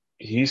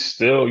 he's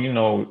still,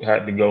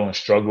 had to go and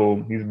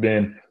struggle.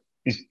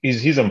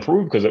 He's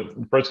improved because it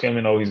first came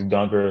in, oh, he's a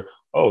dunker.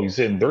 Oh, he's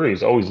hitting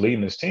threes. Oh, he's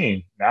leading his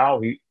team. Now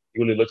he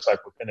really looks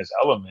like within his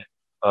element.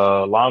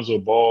 Lonzo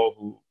Ball,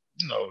 who,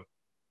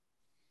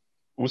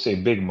 we say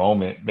big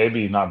moment,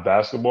 maybe not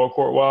basketball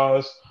court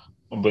wise,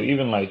 but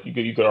even like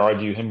you could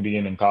argue him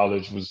being in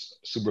college was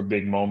super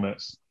big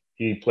moments.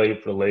 He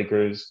played for the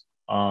Lakers.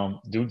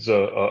 Dude's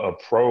a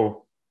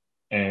pro,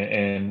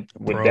 and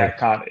with Pro. that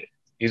kind of,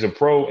 he's a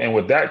pro, and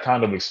with that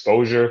kind of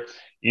exposure,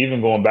 even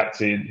going back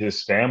to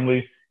his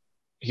family,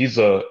 he's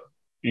a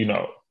you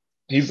know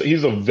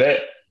he's a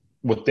vet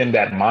within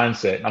that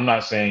mindset. I'm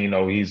not saying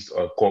he's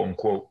a quote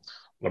unquote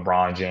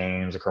LeBron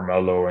James or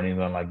Carmelo or anything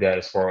like that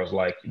as far as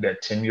like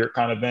that tenure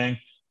kind of thing.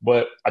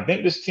 But I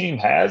think this team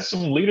has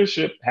some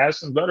leadership, has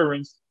some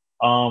veterans,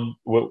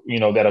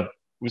 that have,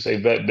 we say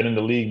vet, been in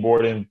the league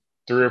more than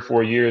 3 or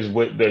 4 years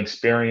with the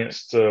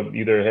experience to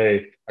either,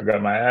 hey, I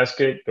got my ass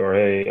kicked, or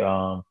hey,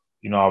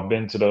 I've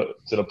been to the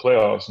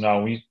playoffs.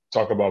 Now, when you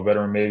talk about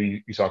veteran,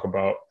 maybe you talk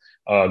about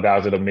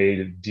guys that have made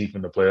it deep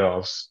in the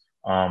playoffs.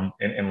 And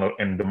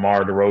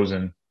DeMar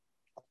DeRozan,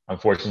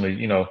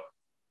 unfortunately,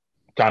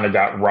 kind of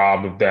got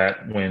robbed of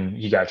that when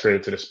he got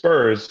traded to the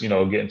Spurs.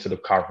 Getting to the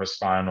conference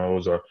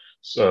finals, or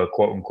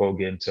quote unquote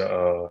getting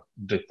to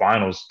the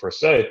finals per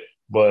se.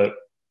 But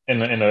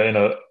in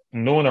a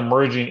new and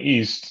emerging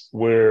East,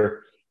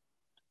 where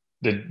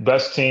the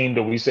best team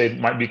that we say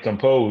might be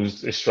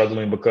composed is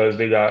struggling because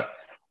they got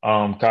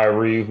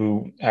Kyrie,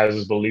 who has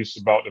his beliefs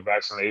about the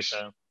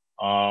vaccination,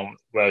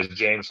 who has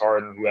James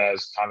Harden, who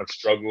has kind of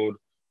struggled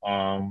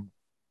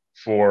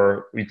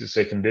for, we could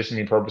say,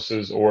 conditioning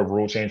purposes or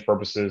rule change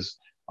purposes.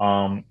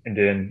 And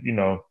then,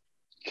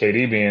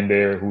 KD being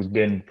there, who's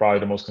been probably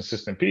the most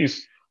consistent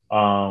piece.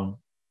 Um,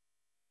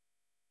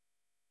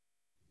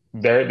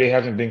 they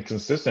haven't been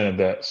consistent at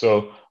that.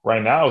 So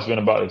right now, it's been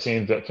about the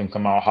teams that can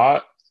come out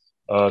hot,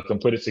 can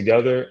put it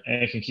together,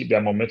 and can keep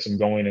that momentum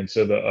going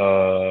into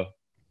the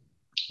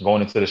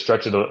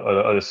stretch of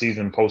the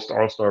season post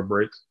All Star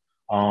break.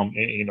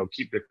 And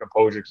keep their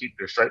composure, keep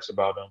their stripes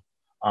about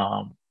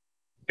them.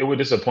 It would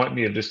disappoint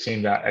me if this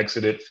team got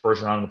exited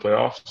first round of the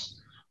playoffs.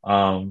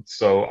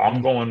 So I'm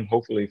Yeah. going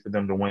hopefully for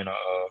them to win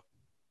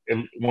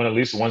at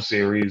least one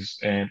series,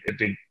 and if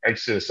they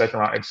exit a second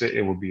round exit,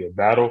 it would be a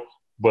battle.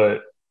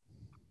 But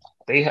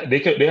they have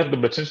the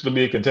potential to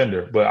be a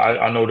contender. But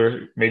I know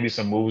there may be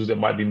some moves that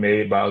might be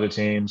made by other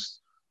teams,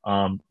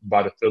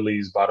 by the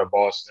Phillies, by the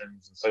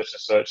Boston's, and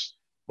such.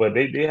 But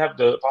they have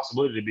the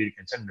possibility to be a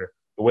contender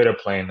the way they're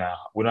playing now.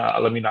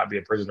 Let me not be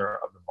a prisoner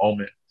of the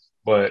moment,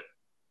 but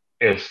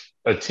if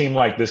a team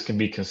like this can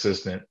be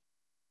consistent,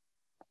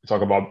 we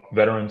talk about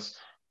veterans,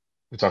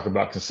 we talk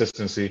about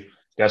consistency.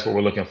 That's what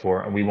we're looking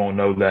for, and we won't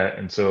know that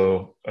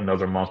until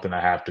another month and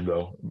a half to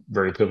go.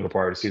 Very pivotal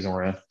part of the season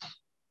we're in.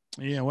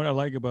 Yeah, what I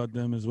like about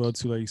them as well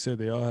too, like you said,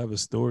 they all have a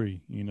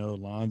story.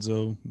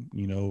 Lonzo,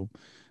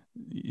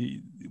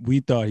 we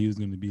thought he was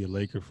going to be a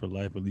Laker for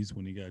life, at least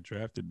when he got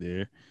drafted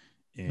there.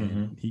 And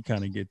Mm-hmm. he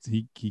kind of gets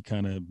he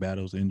kind of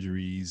battles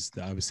injuries.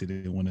 Obviously,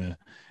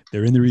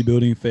 they're in the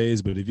rebuilding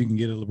phase. But if you can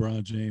get a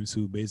LeBron James,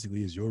 who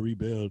basically is your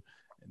rebuild,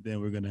 then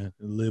we're gonna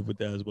live with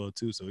that as well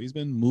too. So he's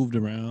been moved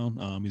around.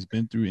 He's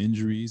been through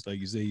injuries, like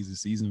you say. He's a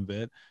seasoned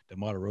vet.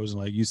 DeMar DeRozan,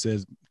 like you said,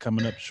 is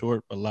coming up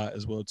short a lot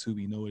as well too.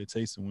 We know what it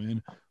takes to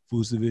win.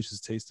 Vucevic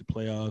has tasted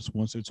playoffs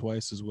once or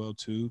twice as well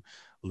too.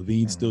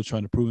 Levine's Mm-hmm. still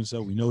trying to prove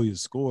himself. We know he's a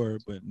scorer,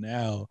 but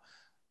now,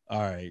 all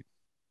right,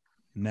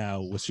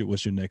 now what's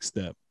your next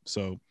step?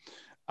 So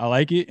I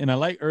like it, and I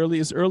like early.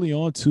 It's early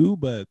on too,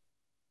 but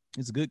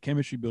it's good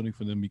chemistry building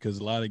for them because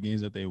a lot of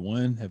games that they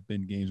won have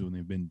been games when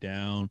they've been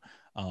down,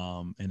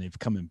 and they've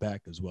coming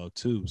back as well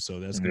too. So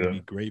that's going to Yeah.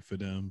 be great for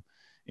them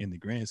in the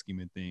grand scheme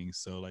of things.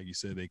 So like you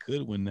said, they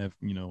could win that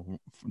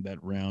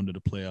that round of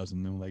the playoffs,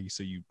 and then like you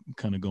said, you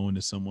kind of go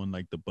into someone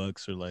like the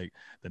Bucks or like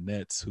the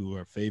Nets who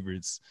are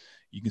favorites.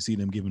 You can see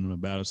them giving them a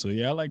battle. So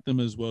yeah, I like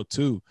them as well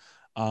too.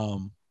 I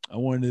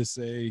wanted to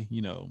say,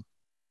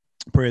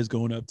 prayers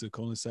going up to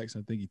Colin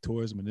Sexton. I think he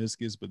tore his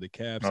meniscus, but the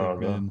Cavs have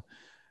Okay. been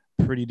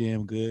pretty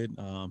damn good.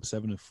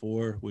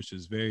 7-4, which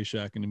is very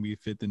shocking to me.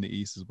 Fifth in the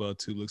East as well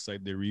too. Looks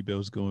like their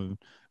rebuild's going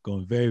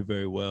very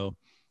very well.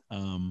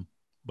 Um,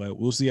 but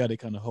we'll see how they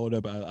kind of hold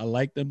up. I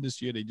like them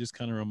this year. They just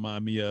kind of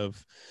remind me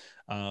of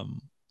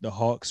the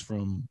Hawks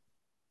from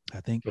I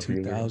think A few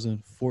years.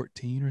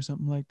 2014 or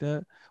something like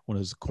that. When it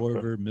was Okay.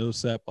 Corver,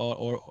 Millsap,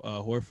 or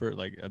Horford.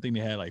 Like I think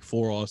they had like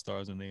 4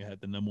 All-Stars and they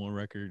had the #1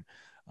 record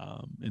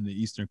in the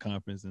Eastern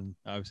Conference. And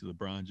obviously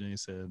LeBron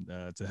James said,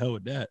 "To hell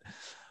with that."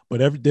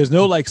 But there's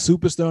no like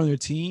superstar on their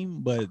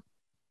team, but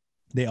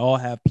they all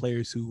have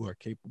players who are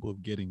capable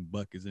of getting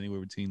buckets anywhere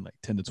between like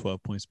 10 to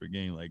 12 points per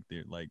game. Like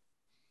they're like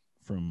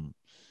from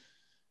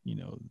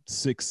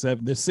 6,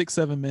 7. They're 6,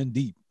 7 men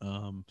deep.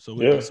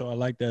 Yeah, So I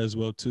like that as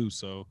well too.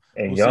 So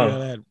and we'll see how young.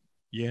 that.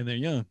 Yeah, and they're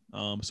young.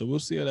 So we'll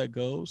see how that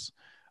goes.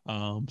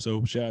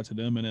 So shout out to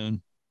them, and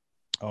then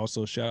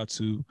also shout out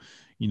to,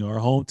 our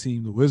home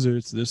team, the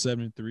Wizards. They're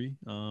 7-3.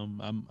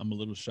 I'm a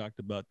little shocked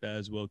about that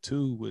as well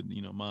too. With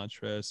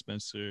Montrez,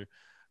 Spencer,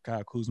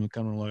 Kyle Kuzma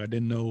coming along. I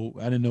didn't know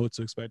what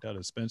to expect out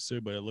of Spencer,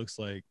 but it looks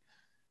like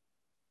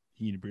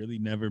he really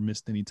never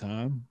missed any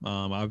time.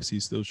 Obviously,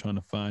 he's still trying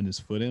to find his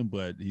footing,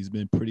 but he's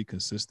been pretty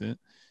consistent.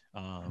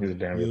 He's a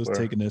damn good Beal's player.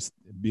 taking this.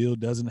 Beal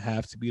doesn't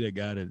have to be that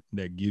guy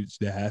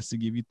that has to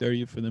give you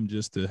 30 for them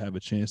just to have a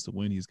chance to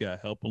win. He's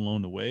got help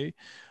along the way.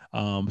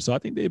 So I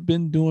think they've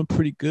been doing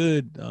pretty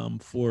good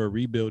for a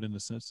rebuild in a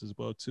sense as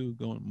well too.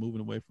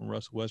 Moving away from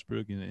Russell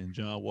Westbrook and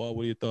John Wall.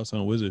 What are your thoughts on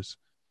the Wizards?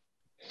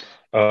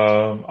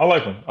 I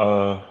like him.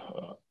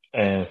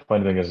 And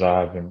funny thing is,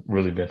 I haven't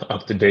really been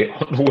up to date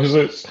on the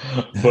Wizards,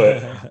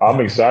 but I'm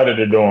excited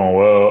they're doing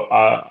well.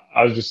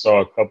 I just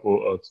saw a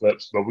couple of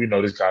clips, but we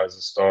know this guy is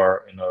a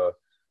star in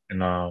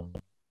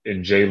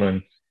in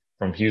Jalen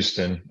from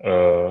Houston.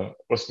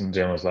 What's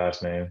Jalen's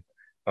last name?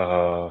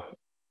 Uh,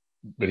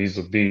 but he's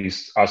a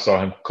beast. I saw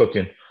him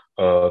cooking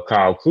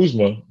Kyle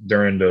Kuzma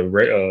during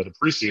the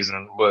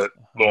preseason, but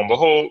lo and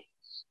behold,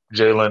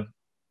 Jalen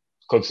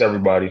cooks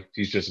everybody.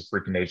 He's just a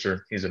freak of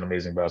nature. He's an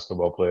amazing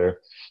basketball player.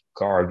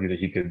 Could argue that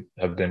he could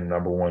have been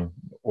number one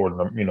or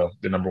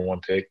the number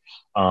 1 pick.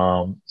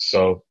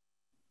 So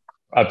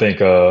I think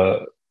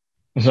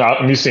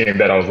me seeing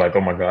that I was like,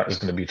 oh my god, it's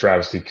going to be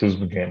travesty.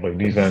 Kuzma can't play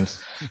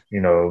defense,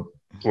 you know,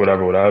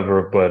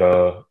 whatever.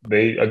 But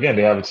they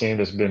have a team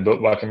that's been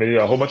built by committee,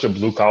 a whole bunch of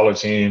blue collar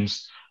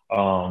teams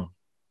um,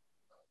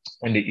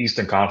 in the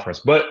Eastern Conference,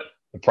 but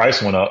the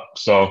price went up.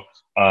 So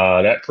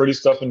that pretty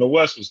stuff in the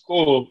West was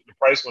cool. The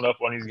price went up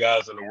on these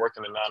guys that are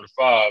working the 9 to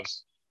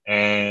 5s,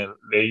 and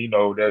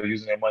they're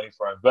using their money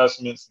for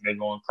investments, and they're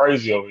going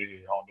crazy over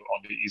here on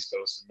the East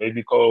Coast. It may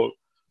be cold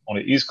on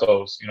the East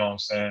Coast, you know what I'm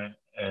saying?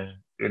 And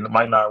it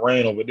might not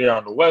rain over there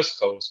on the West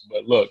Coast,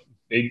 but look,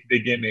 they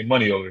getting their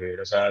money over here.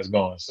 That's how it's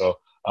going. So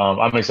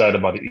I'm excited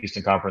about the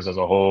Eastern Conference as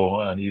a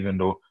whole, and even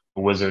the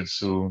Wizards,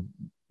 who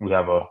we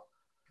have a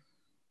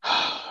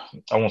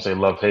I won't say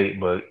love hate,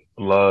 but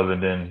love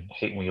and then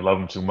hate when you love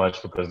them too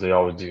much because they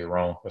always do you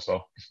wrong. That's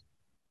all.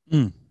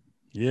 Mm,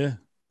 yeah,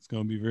 it's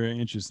gonna be very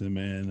interesting,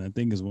 man. I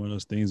think it's one of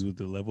those things with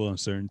the level of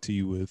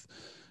uncertainty with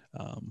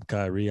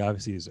Kyrie.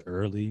 Obviously, it's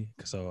early,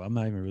 so I'm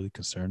not even really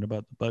concerned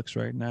about the Bucks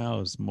right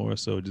now. It's more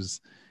so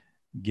just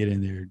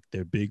getting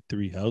their big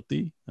three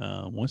healthy.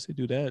 Once they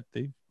do that,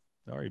 they've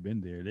already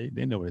been there.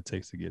 They know what it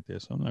takes to get there,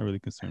 so I'm not really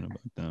concerned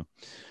about them.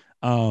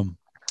 Um,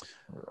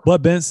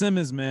 but Ben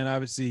Simmons, man,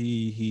 obviously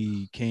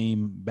he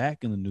came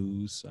back in the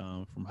news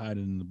from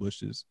hiding in the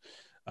bushes.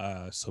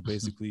 So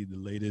basically, the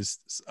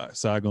latest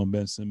saga on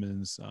Ben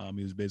Simmons,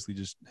 he was basically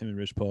just him and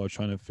Rich Paul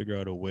trying to figure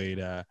out a way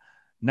to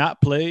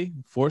not play,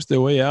 force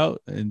their way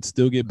out, and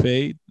still get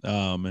paid,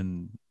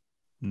 and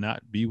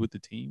not be with the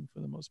team for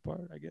the most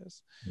part, I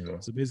guess. Yeah.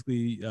 So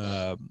basically,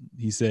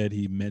 he said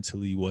he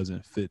mentally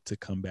wasn't fit to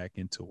come back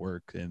into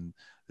work, and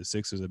the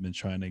Sixers have been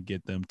trying to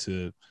get them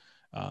to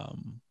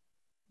um,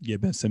 get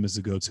Ben Simmons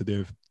to go to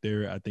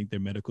their I think their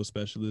medical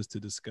specialist to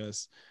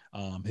discuss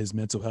his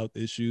mental health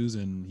issues,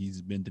 and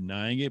he's been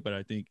denying it. But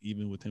I think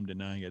even with him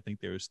denying it, I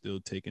think they were still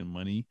taking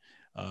money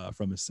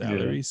from his Yeah.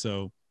 salary.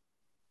 So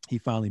he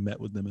finally met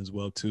with them as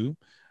well too.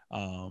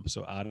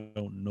 So I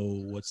don't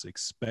know what's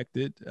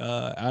expected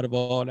out of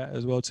all that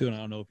as well too, and I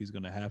don't know if he's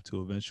going to have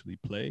to eventually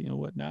play and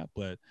whatnot.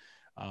 But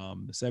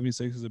the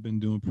 76ers have been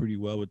doing pretty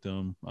well with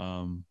them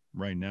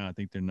right now. I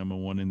think they're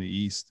 #1 in the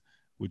East,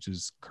 which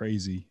is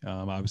crazy.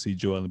 Obviously,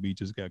 Joel Embiid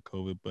just got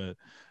COVID, but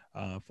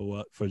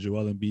for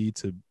Joel Embiid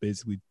to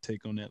basically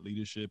take on that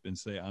leadership and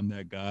say, "I'm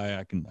that guy.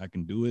 I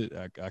can do it.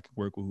 I can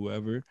work with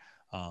whoever."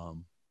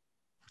 Um,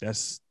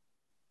 that's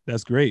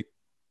that's great.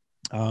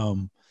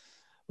 Um,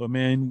 but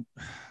man,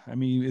 I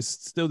mean, it's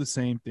still the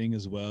same thing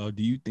as well.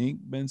 Do you think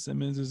Ben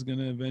Simmons is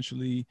gonna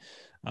eventually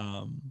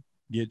um,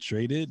 get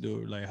traded,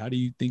 or like, how do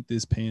you think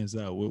this pans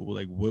out?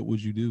 What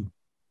would you do?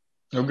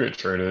 He'll get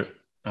traded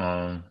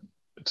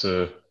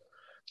to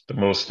the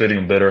most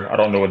fitting bidder. I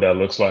don't know what that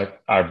looks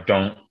like. I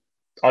don't.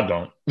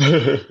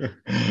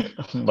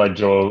 Like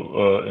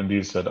Joel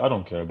Embiid said, I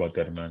don't care about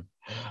that, man.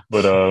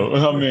 But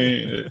I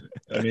mean,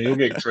 he'll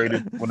get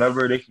traded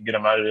whenever they can get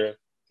him out of there.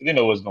 They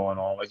know what's going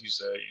on. Like you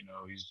said,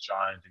 he's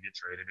trying to get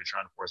traded. They're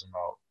trying to force him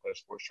out. But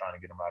sports trying to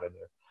get him out of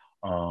there.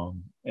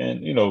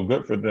 And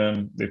good for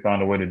them. They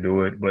found a way to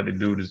do it. But the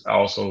dude is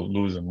also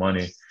losing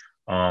money.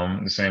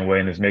 the same way,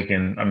 and it's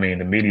making. I mean,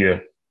 the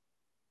media,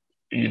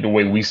 the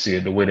way we see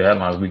it, the way the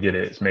headlines we get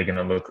it, it's making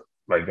it look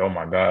like, oh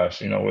my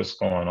gosh, what's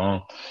going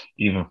on,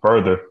 even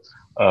further.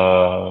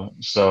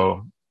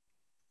 So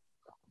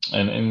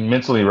and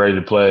mentally ready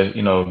to play.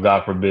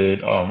 God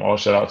forbid. All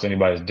shout out to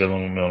anybody that's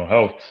dealing with mental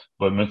health,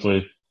 but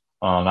mentally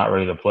not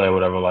ready to play or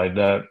whatever like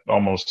that.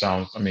 Almost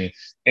sounds. I mean,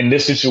 in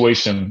this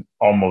situation,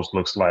 almost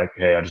looks like,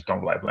 hey, I just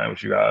don't like playing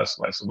with you guys.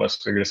 Like, so let's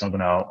figure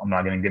something out. I'm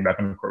not going to get back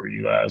on the court with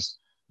you guys.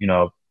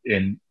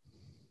 And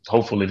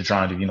hopefully to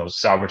trying to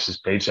salvage his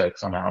paycheck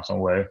somehow, some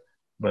way.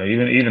 But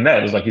even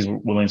that is like he's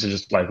willing to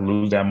just like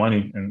lose that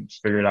money and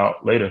figure it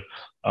out later.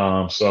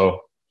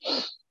 So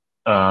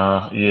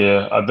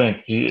yeah, I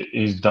think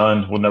he's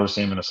done. We'll never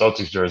see him in a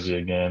Celtics jersey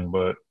again.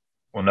 But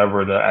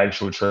whenever the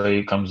actual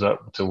trade comes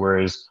up to where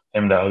is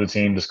him and that other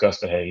team discuss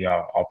that, hey,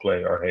 yeah, I'll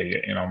play, or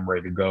hey, I'm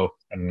ready to go,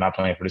 and I'm not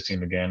playing for this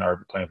team again,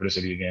 or playing for the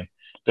city again,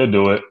 they'll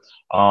do it.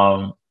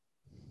 Um,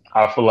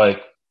 I feel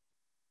like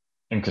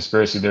in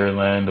conspiracy theory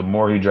land, the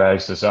more he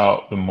drags this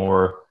out, the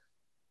more.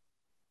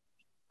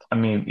 I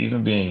mean,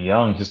 even being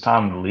young, his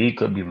time in the league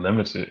could be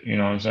limited. You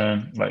know what I'm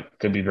saying? Like,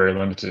 could be very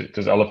limited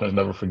because elephants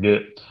never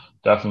forget.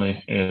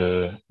 Definitely,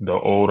 the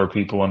older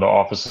people in the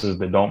offices,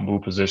 they don't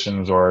move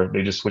positions or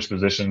they just switch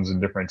positions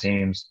in different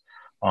teams.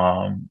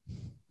 Um,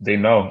 they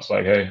know it's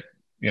like, hey,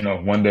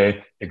 one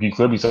day if you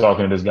could be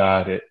talking to this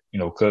guy that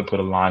could put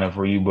a line up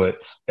for you, but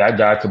that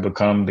guy could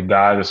become the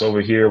guy that's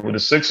over here with the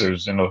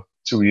Sixers in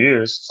 2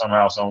 years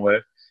somehow, some way.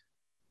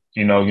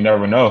 You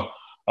never know.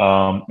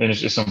 And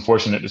it's just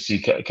unfortunate to see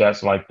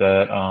cats like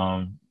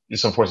that.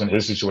 It's unfortunate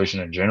his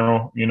situation in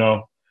general,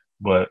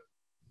 but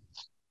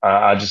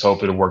I just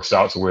hope it works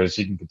out to where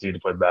he can continue to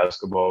play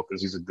basketball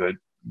because he's a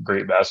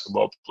great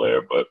basketball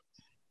player. But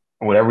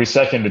with every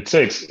second it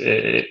ticks,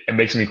 it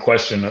makes me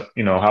question,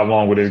 how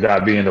long would this guy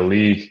be in the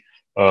league?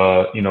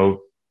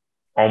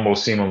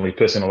 Almost seemingly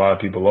pissing a lot of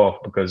people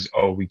off because,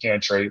 oh, we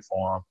can't trade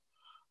for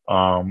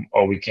him.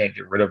 Oh, we can't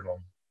get rid of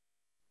him.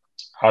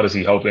 How does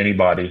he help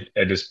anybody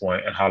at this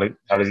point, and how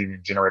does he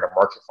even generate a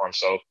market for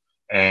himself?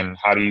 And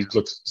how do you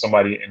look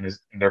somebody in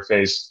their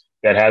face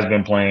that has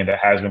been putting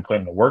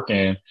the work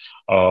in,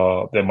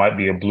 that might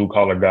be a blue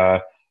collar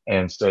guy,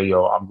 and say,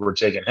 yo, we're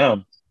taking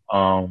him.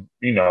 From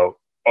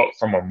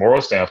a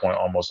moral standpoint,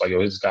 almost like,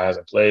 yo, this guy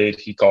hasn't played.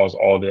 He caused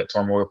all that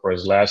turmoil for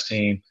his last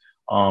team,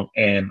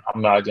 and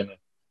I'm not gonna.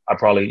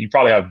 You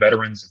probably have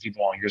veterans and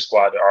people on your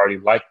squad that already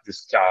like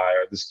this guy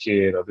or this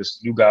kid or this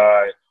new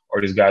guy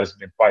or this guy that's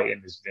been fighting,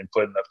 that's been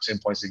putting up 10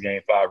 points a game,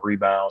 5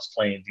 rebounds,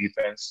 playing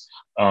defense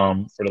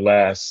for the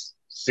last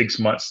 6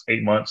 months,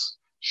 8 months,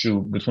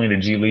 shoot, between the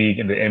G League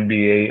and the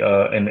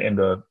NBA and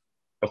the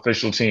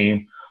official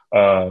team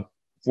uh,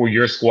 for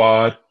your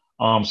squad.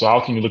 So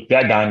how can you look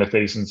that guy in the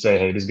face and say,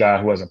 hey, this guy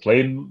who hasn't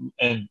played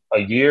in a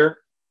year,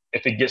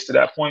 if it gets to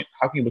that point,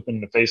 how can you look him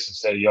in the face and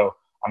say, yo,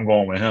 I'm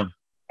going with him?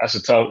 That's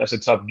a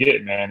tough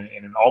get, man.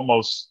 And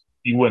almost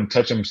you wouldn't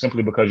touch him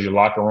simply because your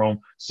locker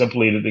room,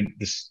 simply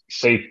the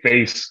safe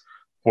face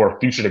for a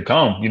future to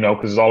come,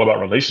 because it's all about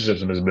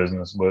relationships in this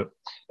business. But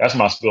that's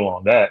my spill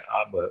on that.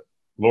 But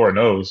Lord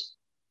knows.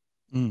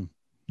 Mm.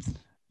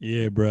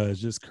 Yeah, bro. It's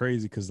just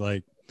crazy because,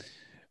 like,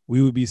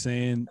 we would be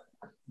saying,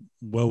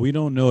 well, we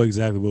don't know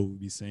exactly what we'd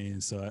be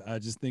saying. So I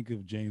just think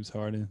of James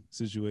Harden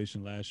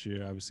situation last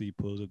year. Obviously, he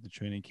pulls up the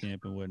training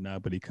camp and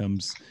whatnot, but he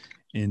comes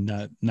in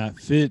not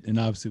fit. And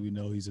obviously, we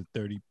know he's a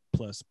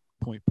 30-plus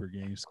point per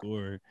game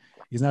scorer.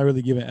 He's not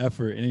really giving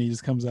effort. And then he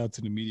just comes out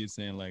to the media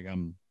saying, like,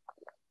 I'm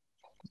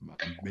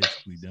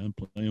basically done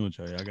playing with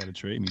y'all. Y'all got to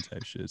trade me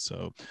type shit.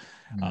 So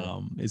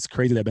it's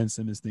crazy that Ben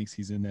Simmons thinks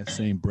he's in that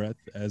same breath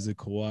as a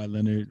Kawhi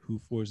Leonard who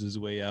forced his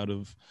way out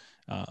of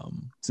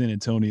San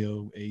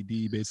Antonio.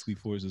 AD basically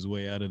forced his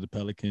way out of the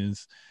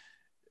Pelicans.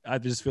 I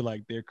just feel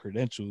like their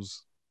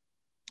credentials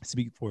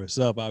speak for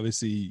itself.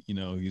 Obviously,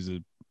 he's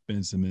a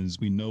Ben Simmons.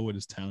 We know what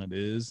his talent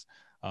is,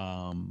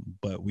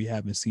 but we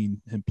haven't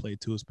seen him play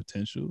to his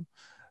potential.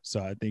 So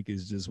I think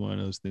it's just one of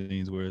those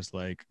things where it's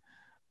like,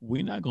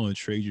 we're not going to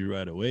trade you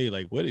right away.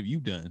 Like, what have you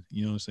done?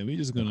 You know what I'm saying? We're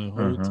just going to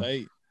hold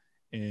tight,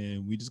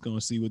 and we're just going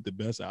to see what the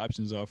best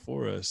options are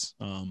for us.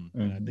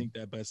 And I think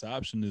that best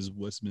option is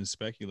what's been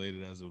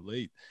speculated as of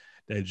late.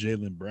 That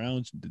Jaylen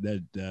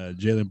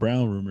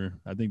Brown rumor.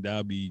 I think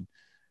that'll be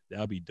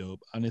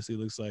dope. Honestly,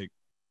 it looks like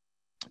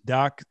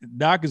Doc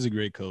is a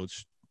great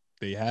coach.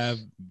 They have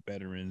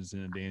veterans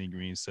in Danny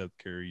Green, Seth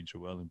Curry,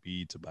 Joel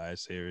Embiid,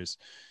 Tobias Harris.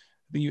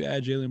 I think you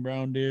add Jaylen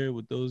Brown there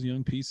with those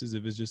young pieces.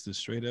 If it's just a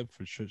straight up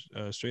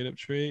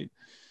trade,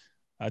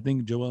 I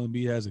think Joel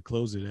Embiid has a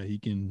closer that he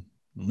can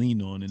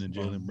lean on, and then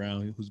Jaylen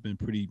Brown, who's been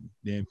pretty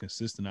damn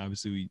consistent.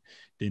 Obviously, we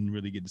didn't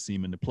really get to see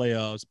him in the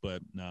playoffs,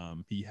 but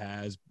he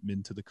has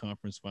been to the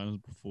conference finals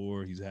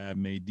before. He's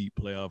made deep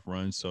playoff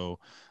runs. So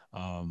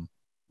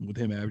with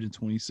him averaging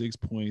 26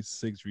 points,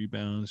 6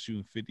 rebounds,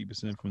 shooting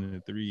 50% from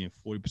the three and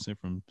 40%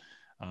 from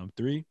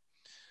three,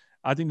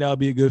 I think that'll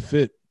be a good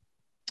fit.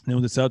 And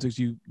with the Celtics,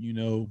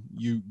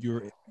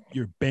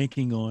 you're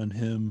banking on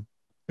him,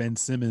 Ben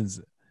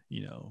Simmons,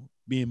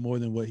 being more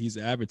than what he's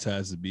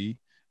advertised to be.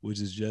 which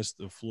is just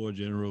a floor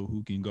general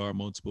who can guard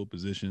multiple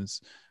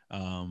positions,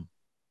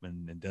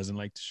 and doesn't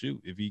like to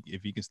shoot. If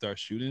he can start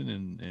shooting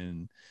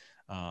and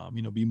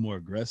be more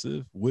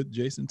aggressive with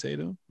Jason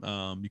Tatum,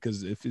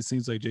 because if it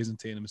seems like Jason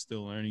Tatum is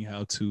still learning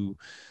how to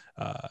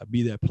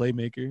be that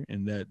playmaker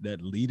and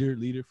that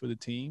leader for the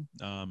team,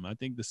 I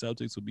think the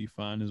Celtics will be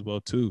fine as well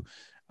too.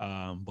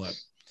 But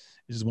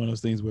it's just one of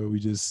those things where we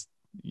just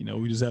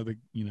have to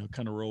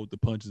kind of roll with the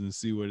punches and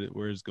see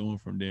where it's going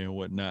from there and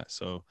whatnot.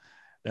 So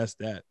that's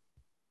that.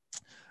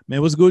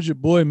 Man, what's good with your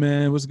boy,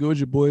 man? What's good with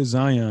your boy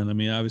Zion? I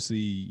mean, obviously,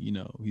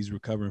 he's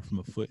recovering from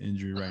a foot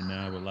injury right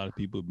now, but a lot of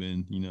people have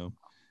been,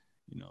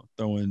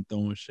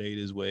 throwing shade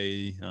his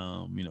way,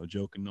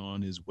 joking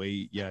on his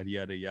weight, yada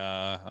yada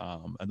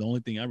yada. And the only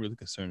thing I'm really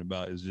concerned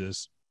about is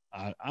just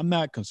I'm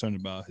not concerned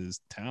about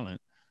his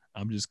talent.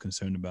 I'm just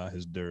concerned about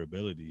his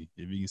durability.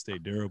 If he can stay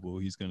durable,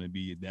 he's going to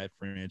be that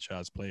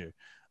franchise player.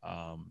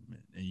 And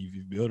if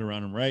you build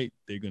around him right,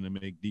 they're going to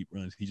make deep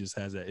runs. He just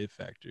has that it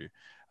factor.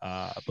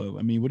 But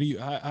I mean,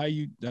 how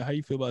you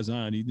feel about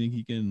Zion? Do you think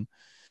he can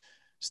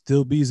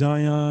still be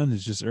Zion?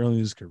 It's just early in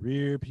his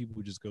career.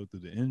 People just go through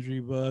the injury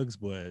bugs,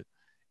 but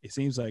it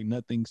seems like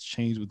nothing's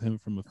changed with him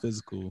from a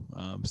physical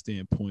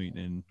standpoint.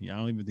 And I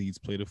don't even think he's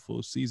played a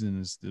full season.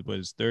 It's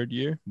his third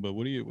year. But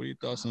what are your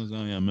thoughts on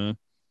Zion, man?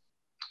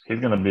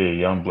 He's gonna be a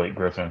young Blake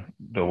Griffin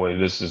the way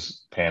this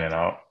is panning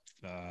out,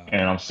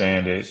 and I'm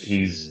saying that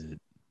Shit.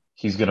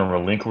 he's gonna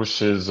relinquish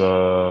his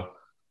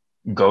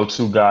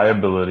go-to guy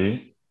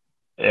ability.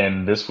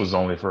 And this was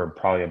only for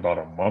probably about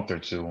a month or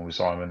two when we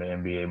saw him in the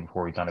NBA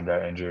before he kind of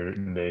got injured,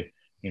 and they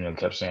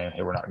kept saying,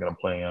 "Hey, we're not gonna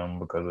play him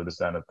because of this,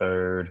 that, and the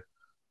third."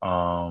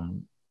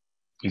 Um,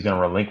 he's gonna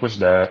relinquish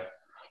that.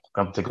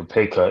 Gonna take a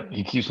pay cut.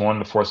 He keeps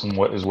wanting to force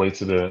his way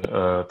to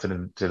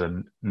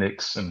the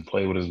Knicks and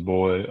play with his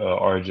boy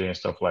RJ and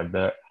stuff like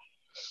that.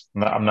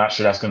 I'm not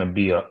sure that's going to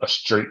be a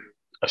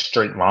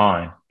straight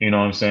line. You know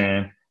what I'm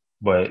saying?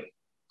 But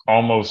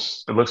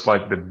almost it looks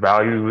like the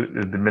value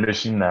is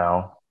diminishing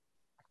now.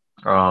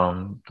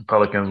 The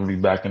Pelicans will be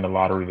back in the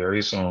lottery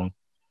very soon.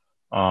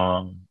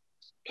 Um,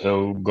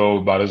 he'll go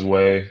about his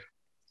way.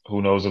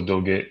 Who knows if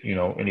they'll get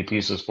any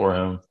pieces for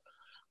him?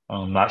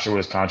 I'm not sure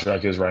what his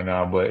contract is right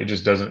now, but it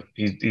just doesn't.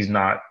 He's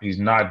not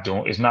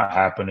doing. It's not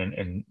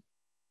happening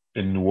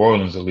in New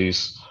Orleans at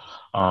least.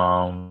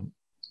 Um,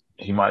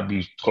 he might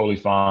be totally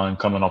fine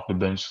coming off the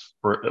bench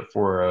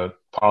for a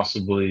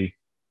possibly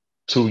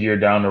 2 year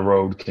down the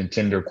road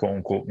contender, quote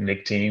unquote,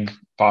 Nick team,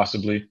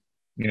 possibly.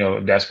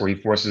 That's where he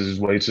forces his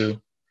way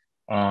to.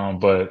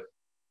 But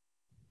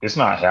it's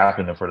not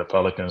happening for the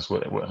Pelicans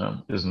with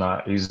him. It's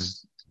not.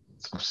 He's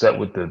upset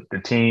with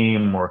the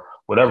team or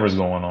whatever's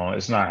going on.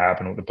 It's not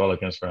happening with the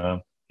Pelicans for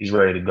him. He's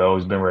ready to go.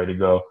 He's been ready to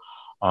go.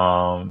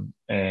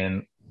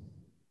 And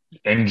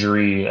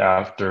injury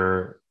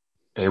after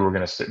hey, we're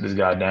gonna sit this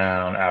guy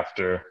down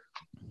after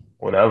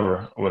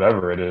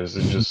whatever it is.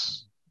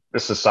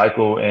 It's a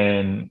cycle,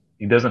 and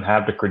he doesn't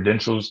have the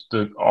credentials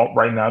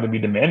right now to be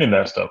demanding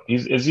that stuff.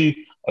 Is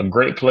he a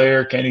great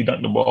player? Can he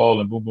dunk the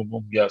ball and boom boom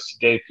boom? Yes, he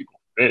gave people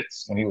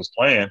fits when he was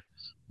playing,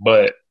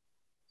 but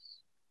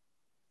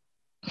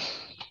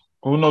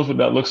who knows what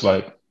that looks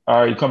like? All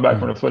right, you come back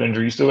from a foot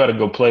injury, you still got to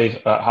go play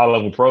high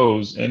level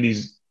pros and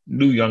these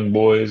new young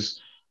boys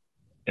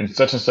and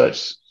such,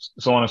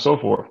 so on and so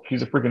forth.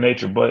 He's a freak of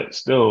nature, but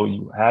still,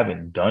 you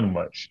haven't done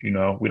much. We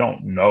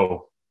don't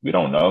know. We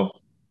don't know.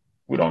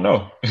 We don't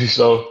know.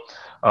 So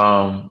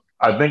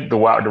I think the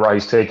route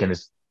he's taken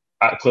is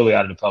clearly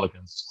out of the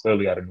Pelicans,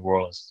 clearly out of New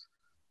Orleans.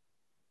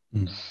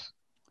 Mm.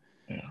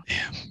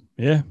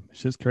 Yeah,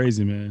 it's just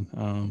crazy,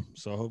 man.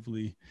 So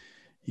hopefully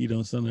he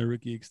don't sign a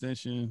rookie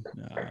extension,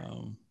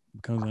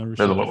 becomes an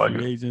unrestricted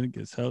free agent,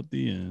 gets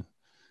healthy, and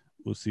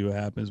we'll see what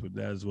happens with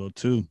that as well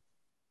too.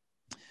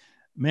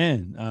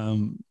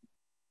 Man,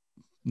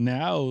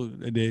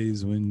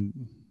 nowadays when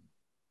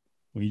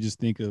you just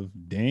think of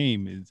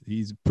Dame,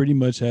 he's pretty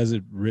much has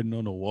it written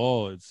on the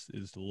wall.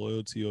 It's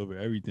loyalty over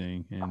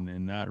everything,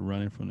 and not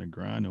running from the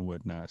grind and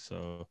whatnot.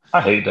 So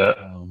I hate that.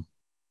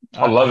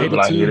 I love it,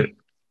 but I hate it.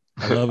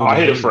 I love it. I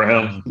hate it for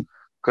him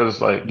because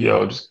it's like,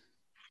 yeah. just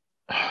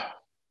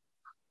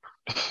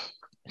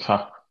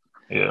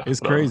it's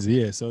crazy.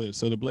 Yeah. So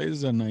the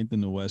Blazers are ninth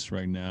in the West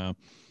right now.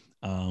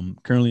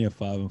 Currently at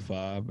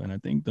 5-5, and I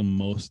think the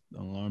most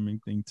alarming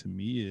thing to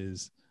me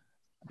is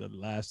the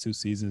last two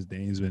seasons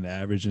Dame's been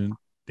averaging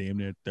damn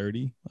near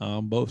 30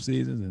 both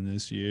seasons, and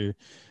this year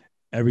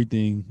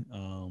everything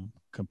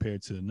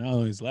compared to not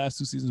only his last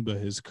two seasons but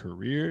his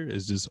career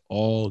is just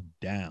all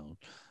down.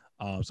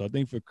 So I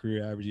think for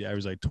career average, he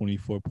averaged like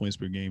 24 points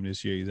per game.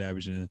 This year he's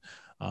averaging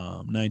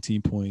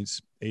 19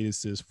 points, 8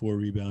 assists, 4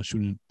 rebounds,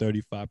 shooting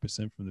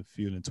 35% from the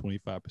field and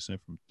 25%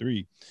 from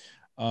three.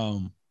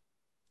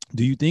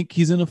 Do you think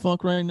he's in a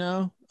funk right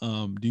now?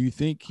 Do you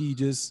think he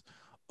just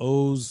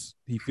feels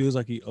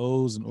like he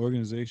owes an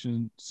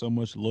organization so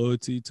much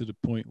loyalty to the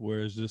point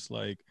where it's just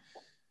like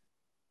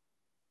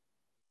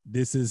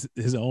this is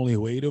his only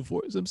way to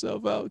force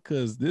himself out?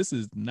 Because this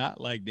is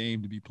not like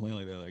Dame to be playing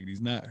like that. Like,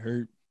 he's not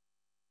hurt.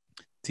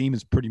 Team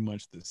is pretty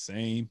much the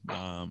same.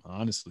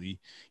 Honestly,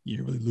 you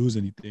didn't really lose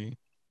anything.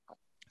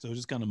 So it's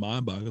just kind of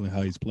mind-boggling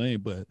how he's playing.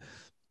 But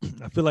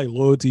I feel like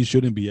loyalty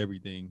shouldn't be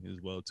everything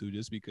as well, too,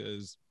 just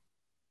because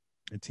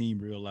a team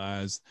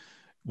realized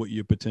what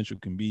your potential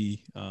can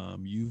be.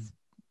 You've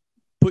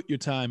put your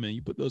time in.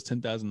 You put those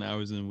 10,000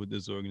 hours in with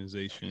this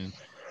organization.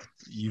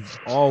 You've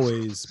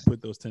always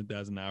put those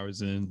 10,000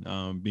 hours in,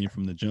 being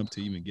from the jump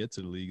to even get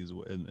to the league as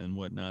well, and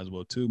whatnot as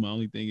well too. My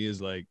only thing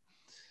is, like,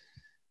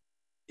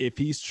 if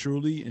he's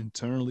truly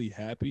internally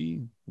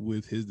happy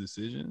with his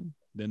decision,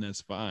 then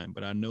that's fine.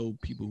 But I know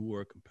people who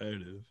are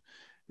competitive.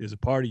 There's a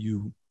part of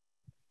you,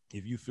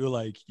 if you feel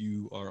like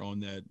you are on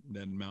that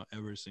Mount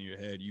Everest in your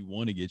head, you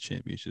want to get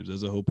championships.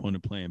 That's the whole point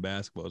of playing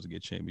basketball, is to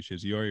get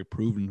championships. You already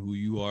proven who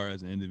you are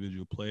as an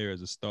individual player,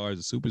 as a star, as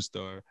a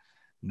superstar.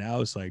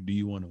 Now it's like, do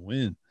you want to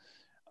win?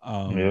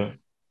 Yeah.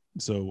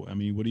 So, I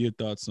mean, what are your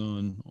thoughts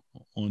on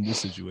this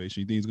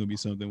situation? You think it's going to be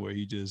something where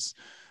he just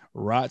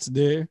rots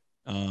there,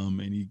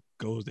 and he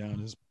goes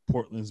down as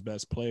Portland's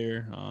best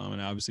player?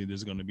 And obviously,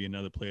 there's going to be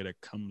another player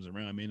that comes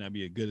around. It may not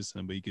be as good as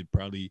him, but he could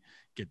probably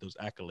get those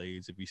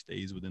accolades if he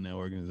stays within that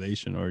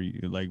organization. Or,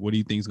 like, what do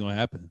you think is going to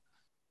happen?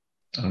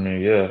 I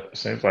mean, yeah, it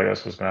seems like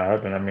that's what's going to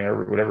happen. I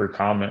mean, with every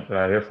comment that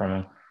I hear from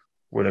him,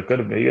 what it could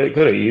have been, it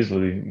could have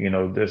easily,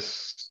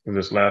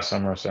 this last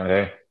summer said,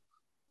 hey,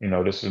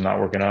 this is not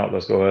working out.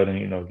 Let's go ahead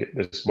and, get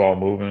this ball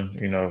moving.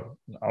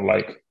 I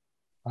like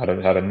how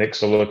the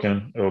Knicks are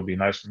looking. It would be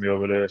nice for me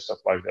over there, stuff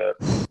like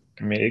that.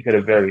 I mean, it could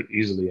have very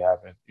easily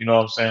happened. You know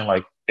what I'm saying?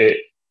 Like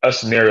a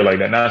scenario like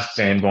that. Not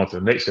saying going to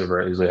the Knicks could have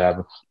very easily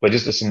happened, but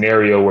just a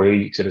scenario where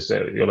he could have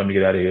said, "Yo, let me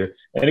get out of here,"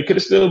 and it could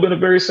have still been a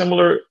very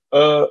similar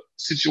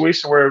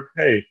situation where,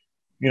 hey,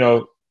 you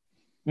know,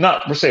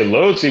 not per se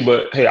loyalty,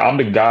 but hey, I'm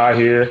the guy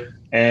here,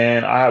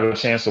 and I have a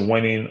chance of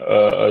winning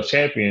a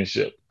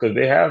championship because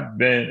they have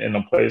been in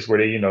a place where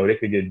they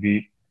could get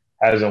beat,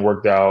 hasn't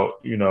worked out.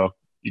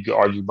 You could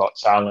argue about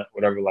talent,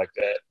 whatever like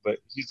that, but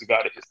he's the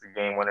guy that hits the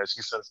game winners.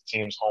 He sends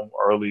teams home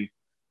early,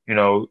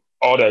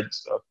 all that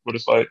stuff. But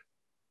it's like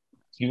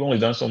you've only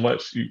done so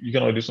much. You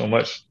can only do so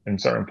much in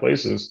certain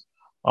places.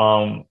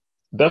 Um,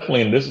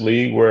 Definitely in this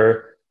league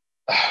where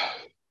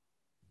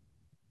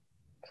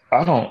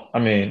I don't. I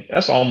mean,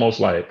 that's almost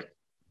like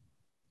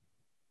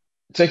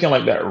taking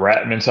like that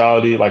rat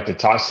mentality, like the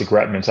toxic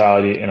rat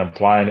mentality, and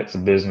applying it to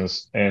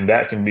business, and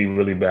that can be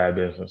really bad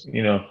business.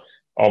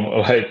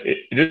 Like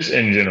just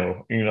in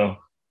general,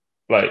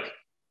 like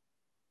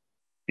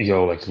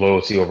like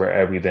loyalty over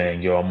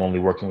everything. I'm only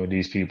working with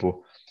these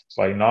people. It's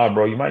like, nah,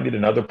 bro, you might need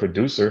another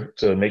producer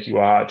to make you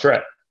a hot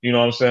track. You know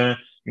what I'm saying?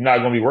 You're not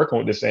going to be working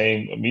with the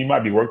same. I mean, you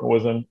might be working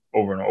with them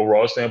over an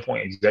overall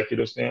standpoint,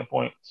 executive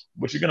standpoint,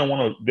 but you're going to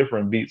want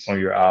different beats on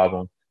your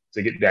album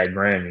to get that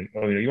Grammy.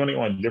 You want to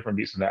want different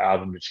beats on the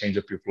album to change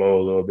up your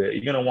flow a little bit.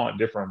 You're going to want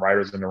different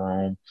writers in the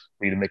room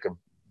for you to make a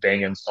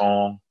banging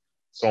song,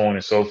 so on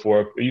and so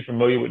forth. Are you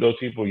familiar with those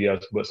people?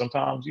 Yes. But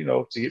sometimes,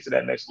 to get to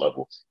that next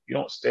level, you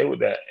don't stay with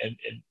that. And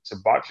to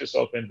box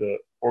yourself into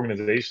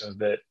organizations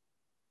that,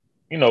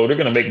 they're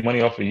going to make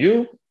money off of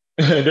you.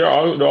 They're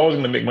always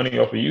going to make money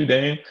off of you,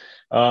 Dane.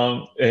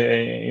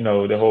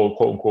 The whole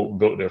quote unquote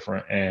built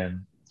different.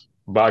 And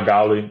by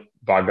golly,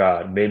 by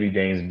God, maybe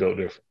Dane's built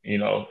different. In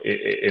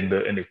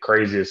the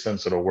craziest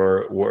sense of the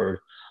word.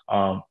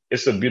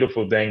 It's a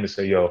beautiful thing to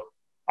say, yo,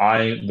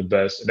 I'm the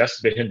best.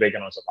 That's him banking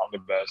on himself. I'm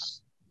the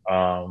best.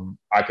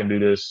 I can do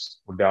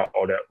this without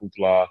all that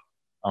hoopla.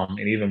 And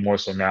even more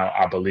so now,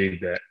 I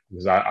believe that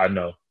because I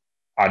know.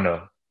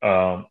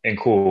 And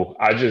cool.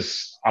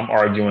 I'm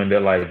arguing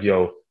that like,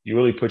 yo, you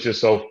really put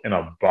yourself in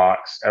a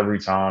box every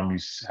time you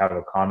have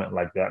a comment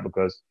like that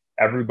because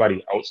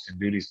everybody else can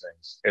do these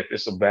things. If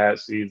it's a bad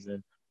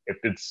season, if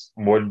it's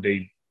more than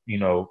they,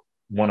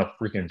 want to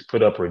freaking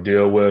put up or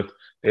deal with,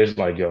 it's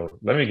like, yo,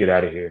 let me get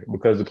out of here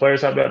because the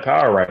players have that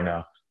power right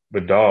now.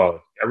 But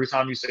dog, every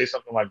time you say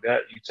something like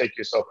that, you take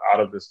yourself out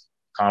of this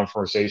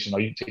conversation,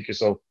 or you take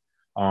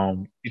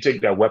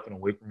that weapon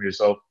away from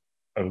yourself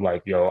of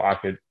like, yo, I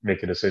could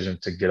make a decision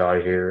to get out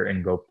of here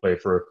and go play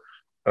for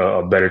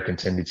a better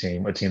contending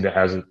team, a team that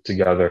has it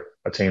together,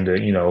 a team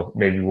that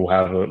maybe will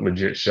have a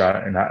legit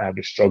shot and not have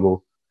to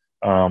struggle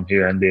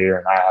here and there,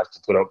 and I have to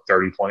put up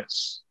 30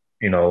 points,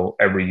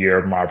 every year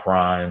of my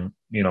prime,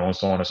 and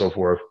so on and so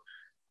forth.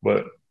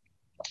 But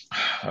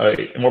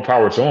more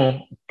power to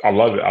him. I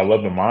love it. I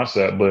love the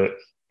mindset, but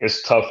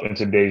it's tough in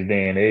today's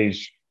day and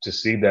age to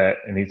see that.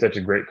 And he's such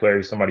a great player.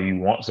 He's somebody you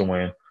want to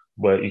win,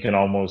 but you can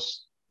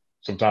almost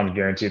sometimes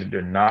guarantee that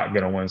they're not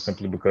going to win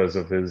simply because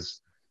of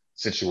his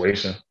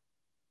situation.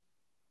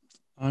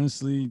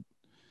 Honestly,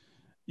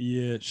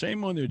 yeah,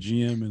 shame on their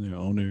GM and their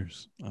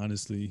owners.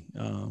 Honestly,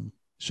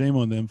 shame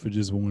on them for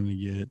just wanting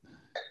to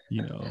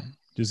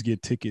just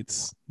get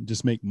tickets,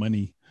 just make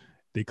money.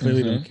 They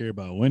clearly don't Mm-hmm. care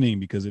about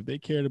winning because if they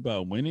cared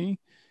about winning,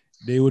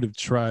 they would have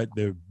tried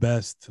their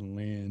best to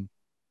land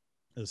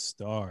a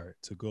star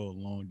to go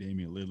along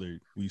Damian Lillard.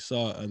 We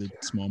saw other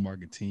small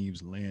market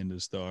teams land a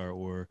star,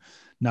 or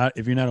not.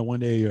 If you're not a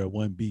 1A or a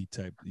 1B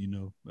type,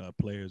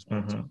 players,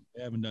 but Mm-hmm.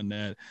 they haven't done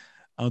that.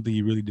 I don't think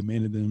he really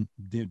demanded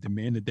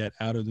that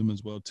out of them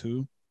as well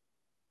too.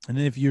 And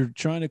then if you're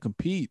trying to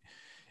compete,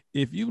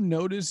 if you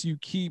notice you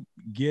keep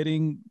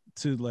getting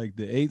to like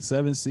the 8,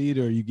 7 seed,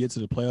 or you get to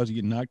the playoffs, you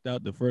get knocked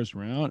out the first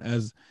round,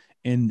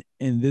 and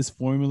this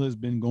formula has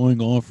been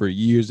going on for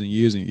years and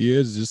years and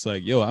years. It's just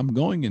like, yo, I'm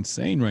going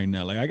insane right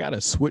now. Like I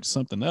gotta switch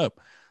something up.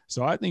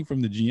 So I think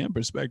from the GM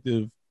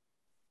perspective,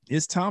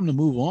 it's time to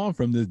move on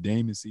from this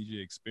Dame and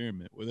CJ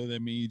experiment. Whether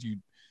that means you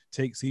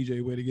take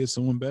CJ away to get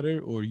someone better,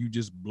 or you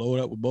just blow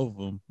it up with both of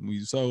them. We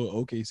saw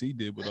what OKC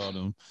did with all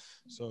them.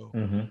 So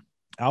Mm-hmm.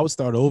 I would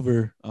start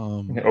over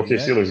with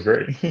OKC that. looks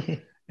great.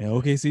 And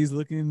OKC's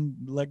looking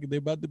like they're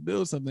about to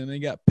build something. They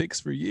got picks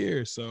for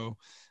years. So,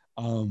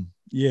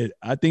 yeah,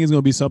 I think it's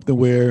going to be something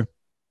where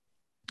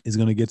it's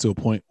going to get to a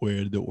point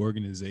where the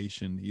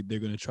organization, they're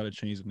going to try to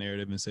change the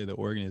narrative and say the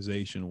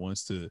organization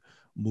wants to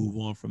move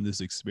on from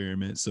this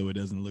experiment so it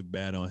doesn't look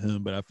bad on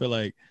him. But I feel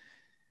like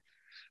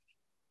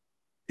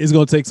it's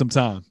going to take some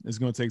time. It's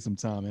going to take some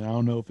time. And I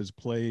don't know if his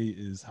play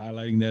is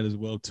highlighting that as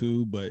well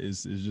too, but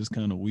it's just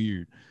kind of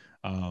weird.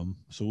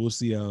 So we'll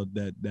see how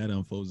that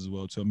unfolds as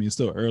well too. I mean, it's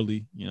still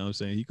early, you know what I'm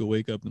saying? He could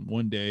wake up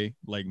one day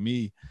like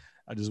me.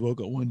 I just woke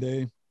up one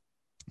day,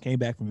 came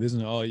back from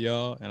visiting all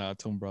y'all, and I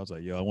told him, bro, I was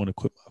like, yo, I want to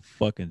quit my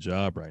fucking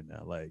job right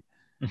now. Like,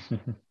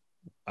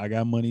 I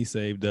got money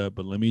saved up,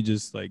 but let me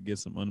just like get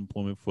some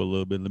unemployment for a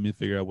little bit. Let me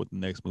figure out what the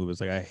next move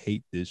is. Like, I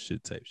hate this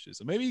shit type shit.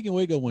 So maybe you can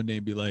wake up one day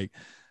and be like,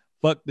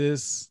 fuck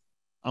this.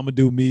 I'm gonna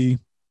do me.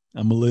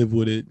 I'm gonna live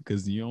with it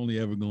because you're only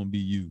ever gonna be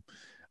you.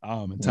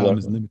 And time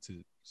is Exactly.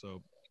 limited.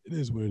 So it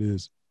is what it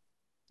is.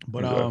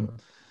 But Exactly.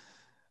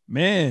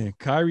 man,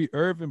 Kyrie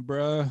Irving,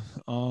 bruh.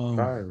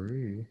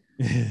 Kyrie.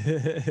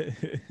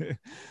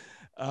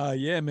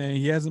 Yeah, man,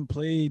 he hasn't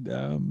played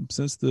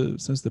since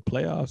the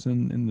playoffs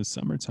in the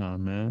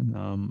summertime,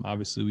 man.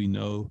 Obviously we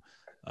know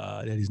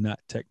that he's not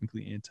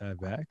technically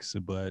anti-vax,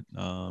 but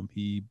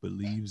he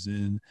believes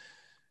in,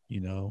 you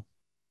know,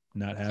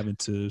 not having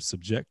to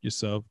subject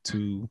yourself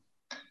to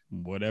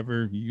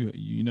whatever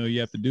you know you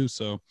have to do.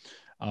 So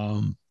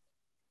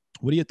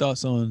what are your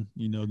thoughts on,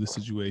 the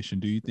situation?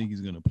 Do you think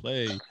he's going to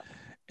play?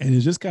 And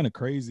it's just kind of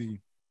crazy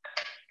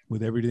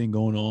with everything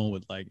going on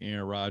with like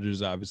Aaron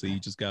Rodgers. Obviously, he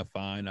just got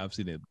fined.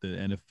 Obviously, the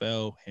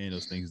NFL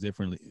handles things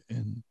differently.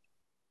 And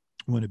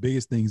one of the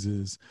biggest things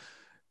is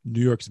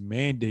New York's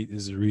mandate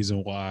is the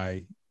reason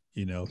why,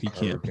 he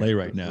can't play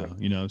right now,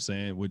 you know what I'm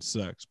saying? Which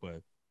sucks.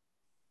 But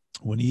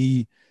when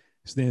he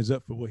stands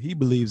up for what he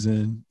believes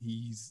in,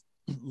 he's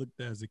looked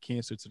at as a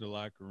cancer to the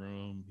locker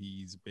room.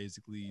 He's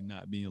basically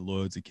not being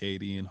loyal to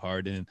Katie and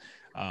Harden.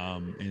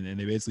 And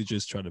they basically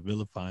just try to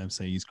vilify him,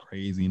 saying he's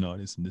crazy,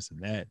 this and this and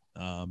that,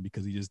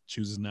 because he just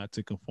chooses not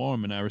to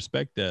conform. And I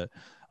respect that.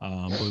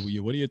 But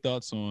what are your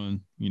thoughts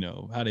on,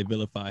 how they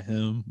vilify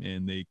him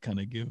and they kind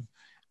of give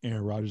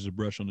Aaron Rodgers a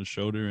brush on the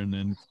shoulder, and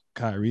then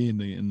Kyrie in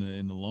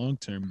the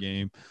long-term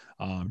game?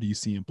 Do you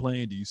see him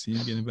playing? Do you see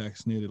him getting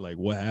vaccinated? Like,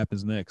 what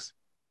happens next?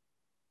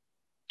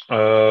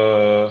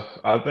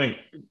 I think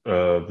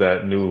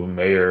that new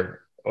mayor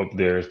up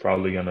there is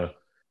probably gonna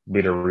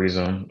be the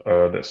reason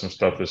that some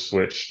stuff is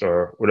switched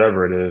or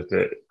whatever it is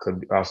that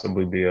could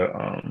possibly be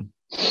a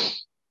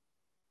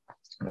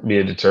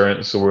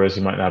deterrent. So whereas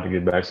he might not have to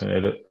get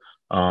vaccinated,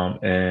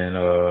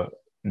 and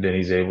then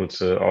he's able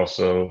to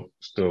also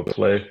still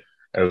play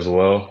as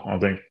well. I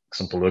think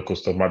some political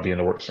stuff might be in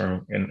the works for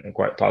him, and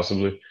quite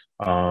possibly.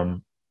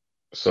 Um,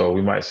 so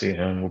we might see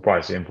him. We'll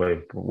probably see him play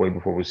way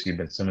before we see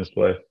Ben Simmons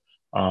play.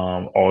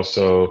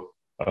 Also,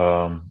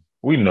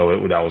 we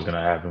know that was going to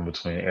happen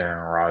between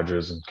Aaron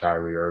Rodgers and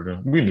Kyrie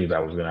Irving. We knew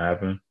that was going to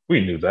happen.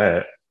 We knew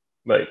that.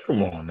 Like,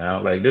 come on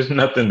now. Like, there's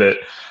nothing that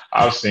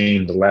I've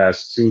seen the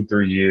last 2,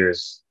 3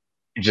 years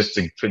just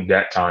to fit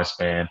that time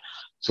span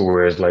to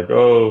where it's like,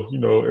 oh,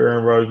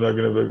 Aaron Rodgers not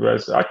going to be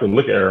vaccinated. I could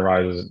look at Aaron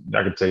Rodgers.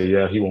 I could tell you,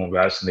 yeah, he won't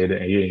vaccinate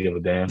it, and he didn't give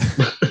a damn.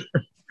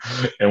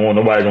 And won't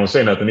nobody gonna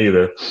say nothing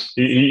either.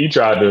 He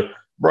tried to,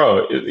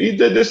 bro. He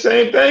did the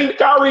same thing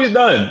Kyrie's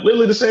done.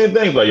 Literally the same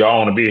thing. Like, y'all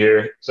want to be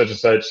here, such and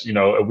such.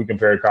 If we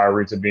compare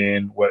Kyrie to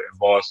being what in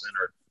Boston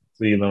or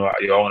Cleveland,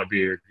 y'all want to be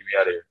here. Get me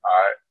out of here. All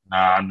right.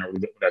 Nah, I'm not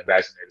with that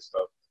vaccinated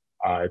stuff.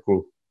 All right,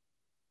 cool.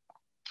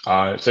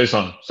 All right, say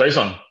something. Say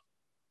something.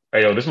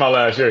 Hey, yo, this is my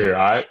last year here.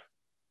 All right,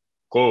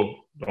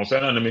 cool. Don't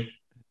say nothing to me.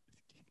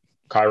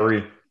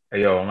 Kyrie,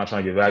 hey, yo, I'm not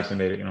trying to get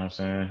vaccinated. You know what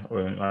I'm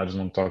saying? I just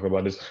want to talk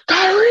about this.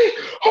 Kyrie,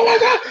 oh my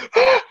God.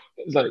 Ah!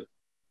 It's like,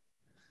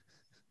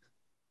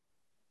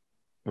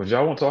 but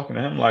y'all won't talking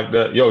to him like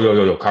that.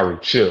 Yo, Kyrie,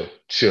 chill,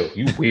 chill.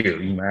 You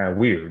weird. You mad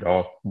weird,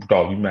 dog.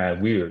 Dog, you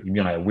mad weird. You be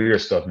on that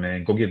weird stuff,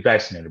 man. Go get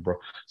vaccinated, bro.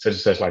 Such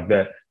and such like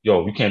that.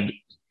 Yo, we can't.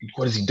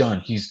 What has he done?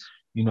 He's,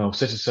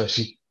 such and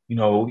such.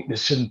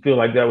 This shouldn't feel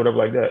like that, whatever,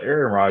 like that.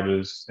 Aaron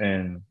Rodgers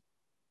and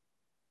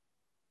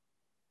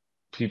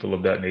people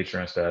of that nature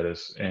and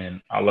status,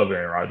 and I love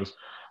Aaron Rodgers,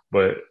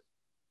 but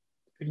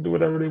they can do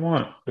whatever they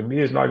want. The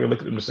media is not going to look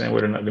at them the same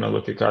way they're not going to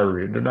look at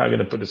Kyrie. They're not going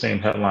to put the same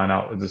headline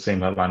out as the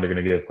same headline they're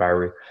going to give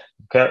Kyrie.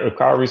 If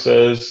Kyrie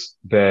says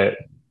that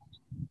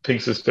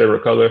pink's his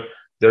favorite color,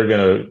 they're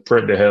gonna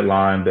print the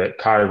headline that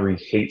Kyrie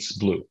hates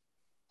blue.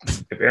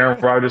 If Aaron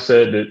Rodgers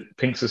said that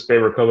pink's his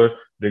favorite color,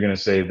 they're gonna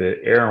say that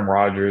Aaron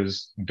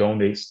Rodgers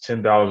donates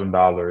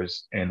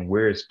 $10,000 and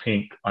wears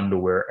pink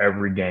underwear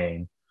every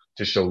game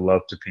to show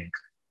love to pink,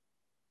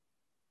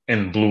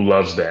 and blue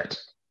loves that.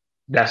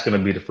 That's going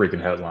to be the freaking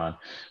headline.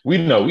 We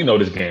know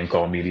this game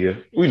called media.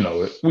 We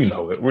know it.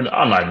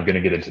 I'm not even going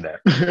to get into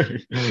that.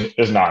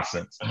 It's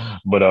nonsense.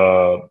 But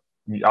I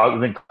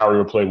think Kyrie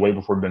will play way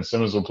before Ben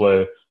Simmons will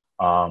play,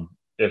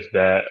 if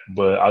that.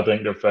 But I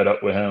think they're fed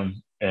up with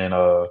him and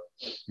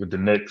with the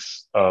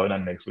Knicks,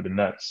 not Knicks, with the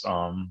Nets.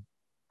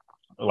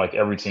 Like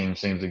every team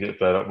seems to get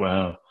fed up with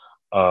him.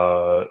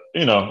 Uh,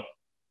 you know,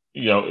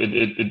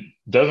 it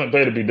doesn't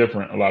pay to be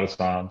different a lot of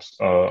times,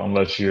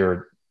 unless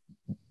you're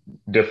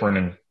different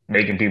and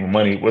making people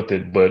money with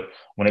it. But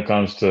when it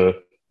comes to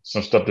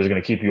some stuff that's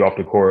going to keep you off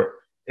the court,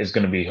 it's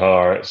going to be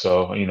hard.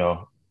 So,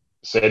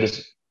 say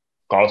this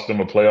cost them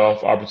a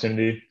playoff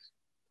opportunity,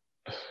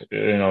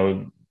 you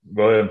know,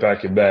 go ahead and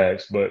pack your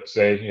bags. But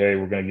say, hey,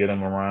 we're going to get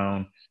them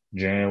around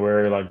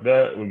January like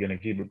that. We're going to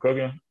keep it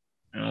cooking.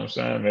 You know what I'm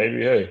saying?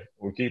 Maybe, hey,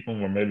 we'll keep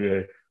them, or maybe,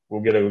 hey,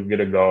 we'll get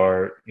a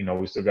guard.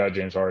 We still got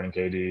James Harden,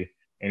 KD,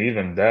 and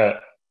even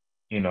that,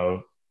 you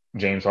know,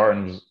 James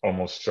Harden's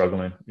almost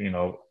struggling.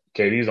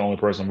 KD's the only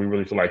person we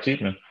really feel like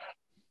keeping.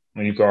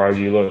 And you could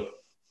argue, look,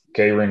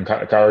 Kyrie and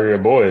Kyrie are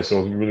boys,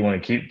 so if you really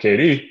want to keep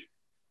KD,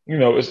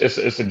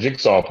 it's a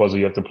jigsaw puzzle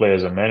you have to play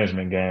as a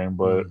management game.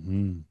 But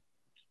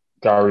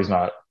Kyrie's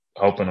not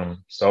helping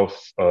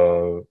himself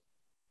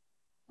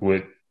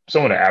with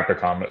some of the after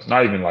comments.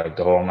 Not even like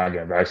the whole "I'm not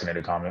getting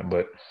vaccinated" comment,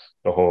 but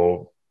the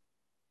whole,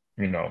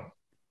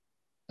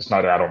 it's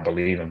not that I don't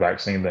believe in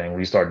vaccine thing. When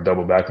you start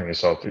double backing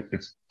yourself,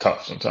 it's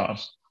tough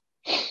sometimes.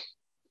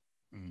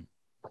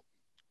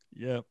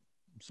 Yep.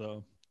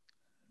 So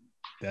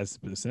that's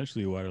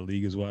essentially why the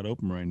league is wide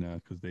open right now,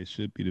 because they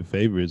should be the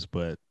favorites,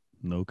 but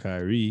no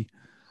Kyrie,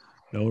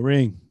 no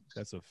ring.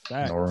 That's a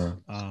fact.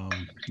 No,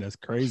 That's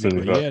crazy.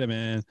 But yeah,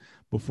 man,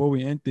 before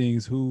we end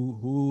things,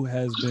 who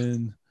have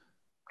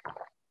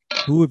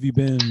you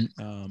been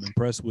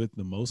impressed with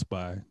the most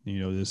by,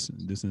 this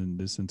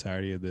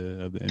entirety of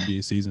the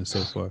NBA season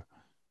so far?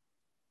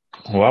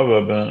 Who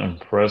I've been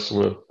impressed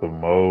with the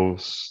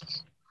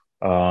most?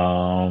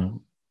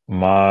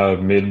 My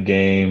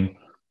mid-game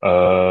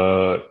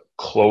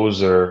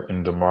closer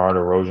in DeMar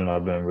DeRozan.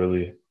 I've been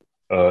really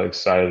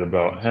excited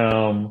about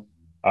him.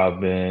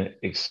 I've been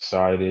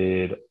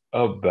excited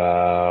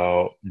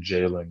about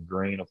Jalen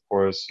Green, of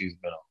course. He's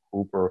been a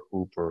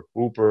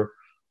hooper.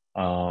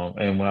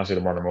 And when I say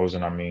DeMar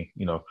DeRozan, I mean,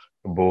 the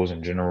Bulls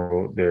in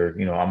general.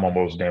 I'm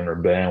almost damn near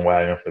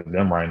bandwagon for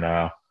them right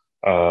now.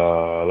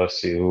 Let's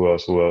see who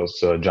else.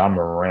 John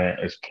Morant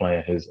is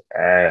playing his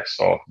ass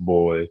off,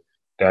 boy.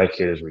 That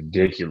kid is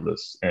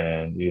ridiculous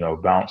and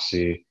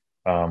bouncy.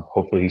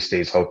 Hopefully he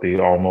stays healthy.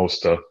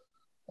 Almost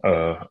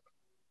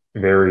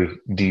very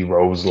D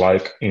Rose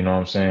like, you know what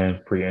I'm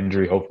saying,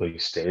 pre-injury. Hopefully he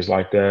stays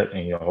like that,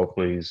 and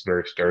hopefully he's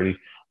very sturdy.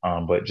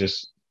 But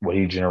just what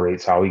he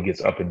generates, how he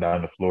gets up and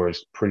down the floor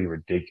is pretty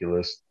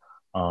ridiculous.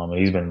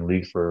 He's been in the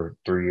league for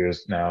 3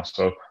 years now,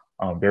 so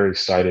I'm very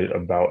excited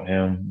about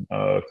him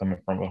coming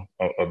from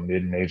a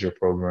mid-major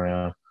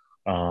program.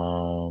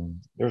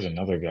 There's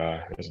another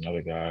guy.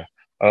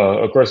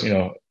 Of course,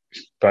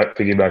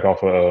 piggyback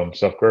off of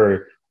Steph Curry,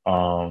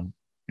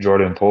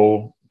 Jordan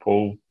Poole.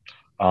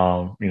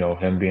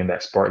 Him being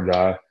that spark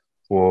guy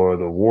for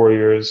the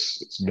Warriors,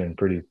 it's been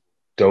pretty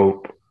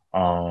dope.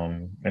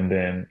 And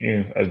then,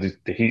 as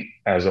the Heat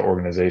as an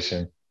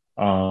organization,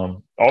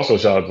 also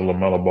shout out to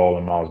LaMelo Ball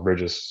and Miles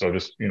Bridges. So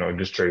just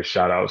trade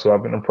shout outs. So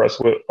I've been impressed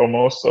with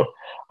almost. So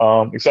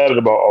excited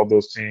about all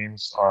those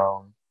teams.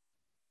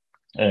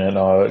 And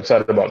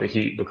excited about the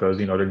Heat because,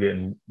 they're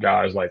getting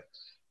guys like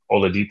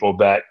Oladipo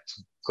back,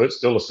 could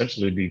still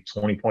essentially be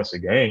 20 points a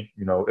game.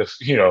 If,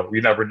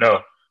 we never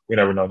know.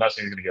 Not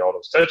saying he's going to get all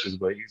those touches,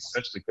 but he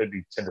essentially could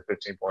be 10 to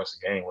 15 points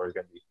a game, where it's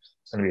going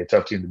to be a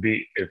tough team to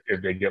beat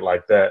if they get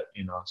like that.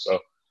 So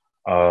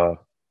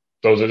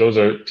those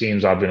are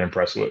teams I've been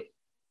impressed with.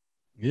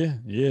 Yeah,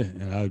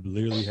 and I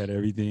literally had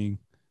everything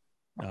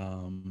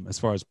as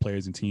far as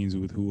players and teams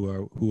with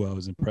who I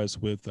was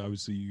impressed with.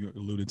 Obviously, you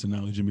alluded to not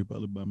only Jimmy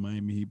Butler by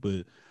Miami Heat,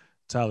 but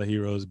Tyler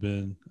Hero's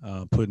been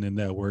putting in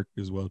that work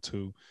as well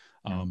too.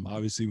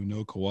 Obviously, we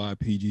know Kawhi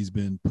PG's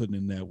been putting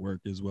in that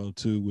work as well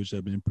too, which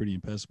I've been pretty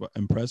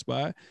impressed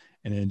by.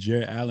 And then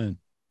Jared Allen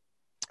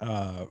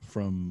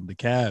from the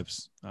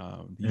Cavs,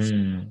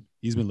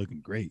 he's been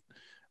looking great.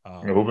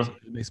 So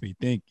it makes me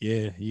think,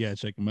 you gotta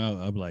check him out.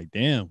 I'm like,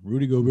 damn,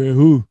 Rudy Gobert,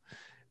 who?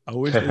 I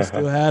wish they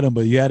still had him,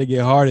 but you had to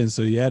get Harden,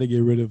 so you had to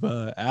get rid of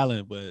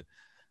Allen. But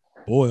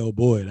boy, oh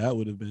boy, that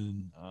would have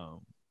been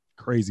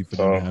crazy for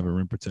them to have a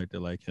rim protector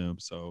like him.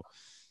 So,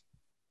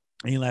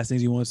 any last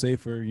things you want to say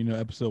for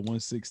episode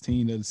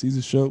 116 of the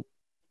Seezus Show?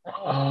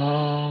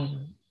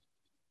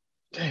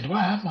 Dang, do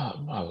I have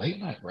my late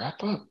night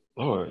wrap up?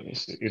 Lord,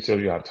 it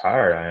tells you how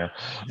tired I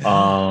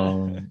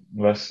am.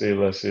 Let's see.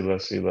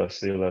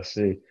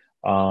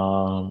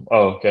 Oh,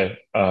 okay.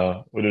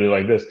 We do it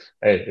like this.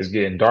 Hey, it's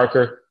getting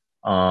darker.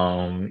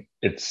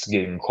 It's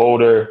getting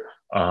colder.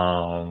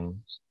 And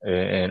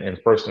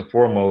first and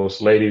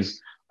foremost,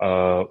 ladies,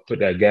 put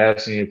that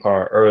gas in your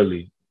car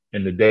early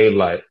in the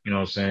daylight. You know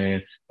what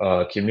I'm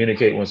saying?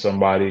 Communicate with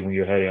somebody when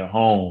you're heading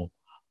home.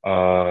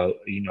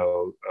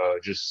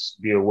 Just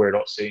be aware.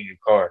 Don't stay in your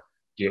car.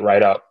 Get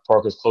right out.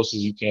 Park as close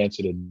as you can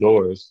to the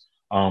doors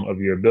of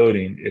your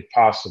building, if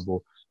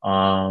possible.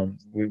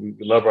 We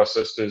love our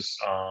sisters,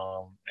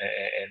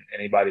 and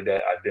anybody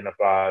that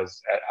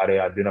identifies how they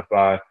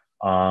identify.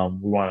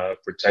 We want to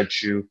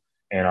protect you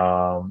in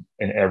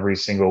every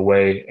single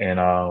way in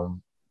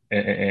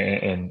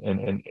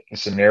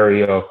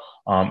scenario.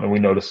 And we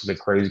know this is a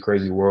crazy,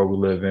 crazy world we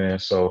live in.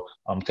 So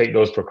take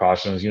those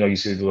precautions. You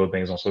see the little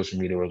things on social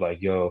media where it's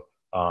like, yo,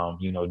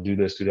 do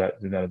this, do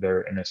that,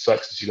 there. And it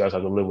sucks that you guys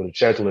have to live with a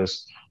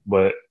checklist.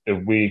 But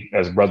if we,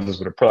 as brothers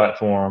with a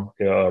platform,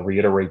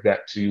 reiterate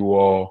that to you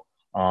all,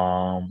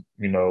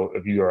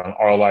 if you are on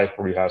our life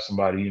where you have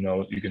somebody,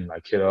 you can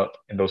like hit up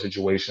in those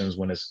situations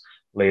when it's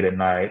late at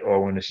night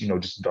or when it's,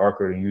 just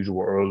darker than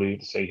usual early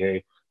to say,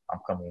 hey, I'm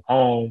coming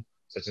home,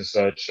 such and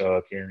such.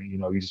 Can,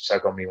 you just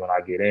check on me when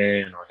I get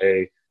in, or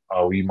hey,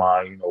 will you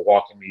mind,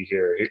 walking me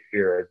here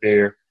or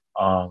there?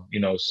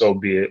 So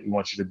be it. We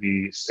want you to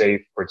be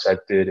safe,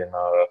 protected, and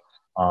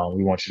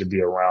we want you to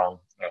be around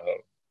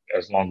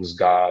as long as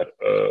God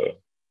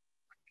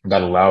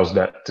allows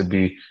that to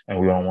be, and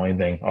we don't want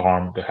anything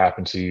harm to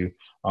happen to you.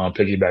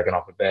 Piggybacking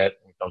off of that,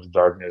 when it comes to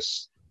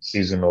darkness,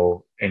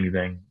 seasonal,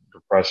 anything,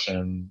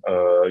 depression,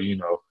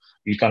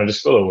 you kind of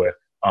just feel away.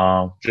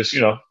 Just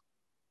you're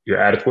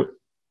adequate,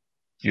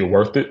 you're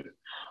worth it,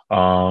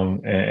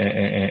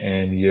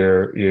 and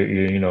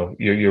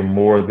you're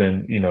more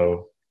than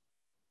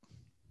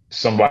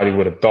somebody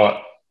would have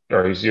thought,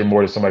 or you're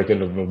more than somebody could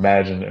have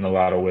imagined in a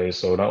lot of ways.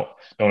 So don't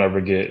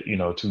ever get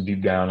too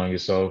deep down on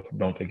yourself.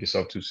 Don't take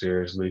yourself too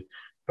seriously.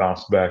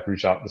 Bounce back,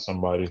 reach out to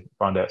somebody,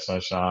 find that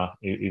sunshine,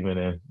 even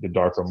in the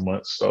darker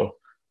months. So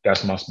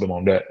that's my spin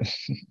on that.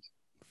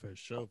 For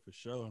sure, for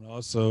sure. And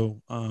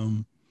also,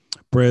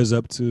 prayers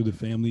up to the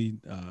family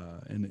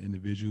and the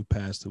individual who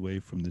passed away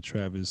from the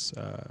Travis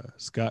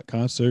Scott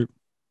concert.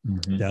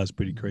 Hmm. That was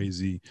pretty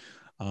crazy.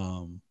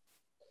 Um,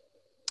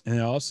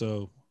 and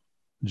also,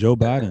 Joe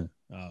Biden,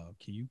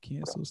 can you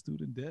cancel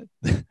student debt?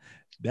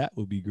 That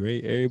would be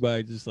great.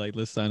 Everybody just like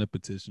let's sign a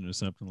petition or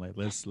something like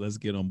let's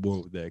get on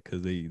board with that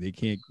because they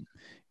can't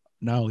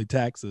not only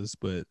tax us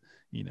but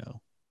you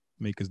know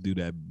make us do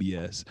that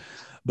BS.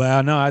 But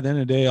I know at the end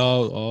of the day,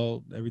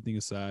 all everything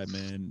aside,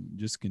 man,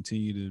 just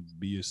continue to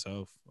be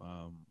yourself.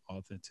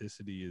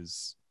 Authenticity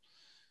is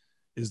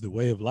the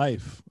way of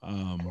life.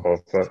 All So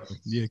facts.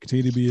 yeah,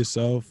 continue to be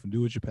yourself,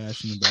 do what you're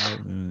passionate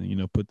about,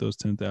 and put those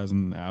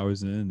 10,000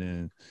 hours in,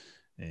 and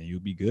you'll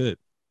be good.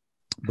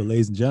 But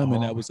ladies and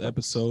gentlemen, that All was facts.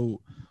 episode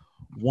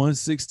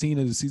 116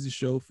 of the Seezus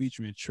Show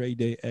featuring Trey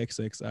Day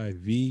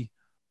XXIV.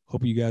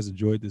 Hope you guys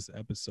enjoyed this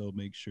episode.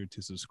 Make sure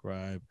to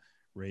subscribe,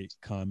 rate,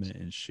 comment,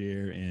 and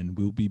share. And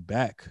we'll be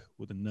back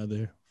with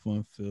another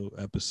fun-filled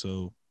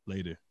episode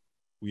later.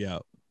 We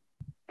out.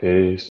 Peace.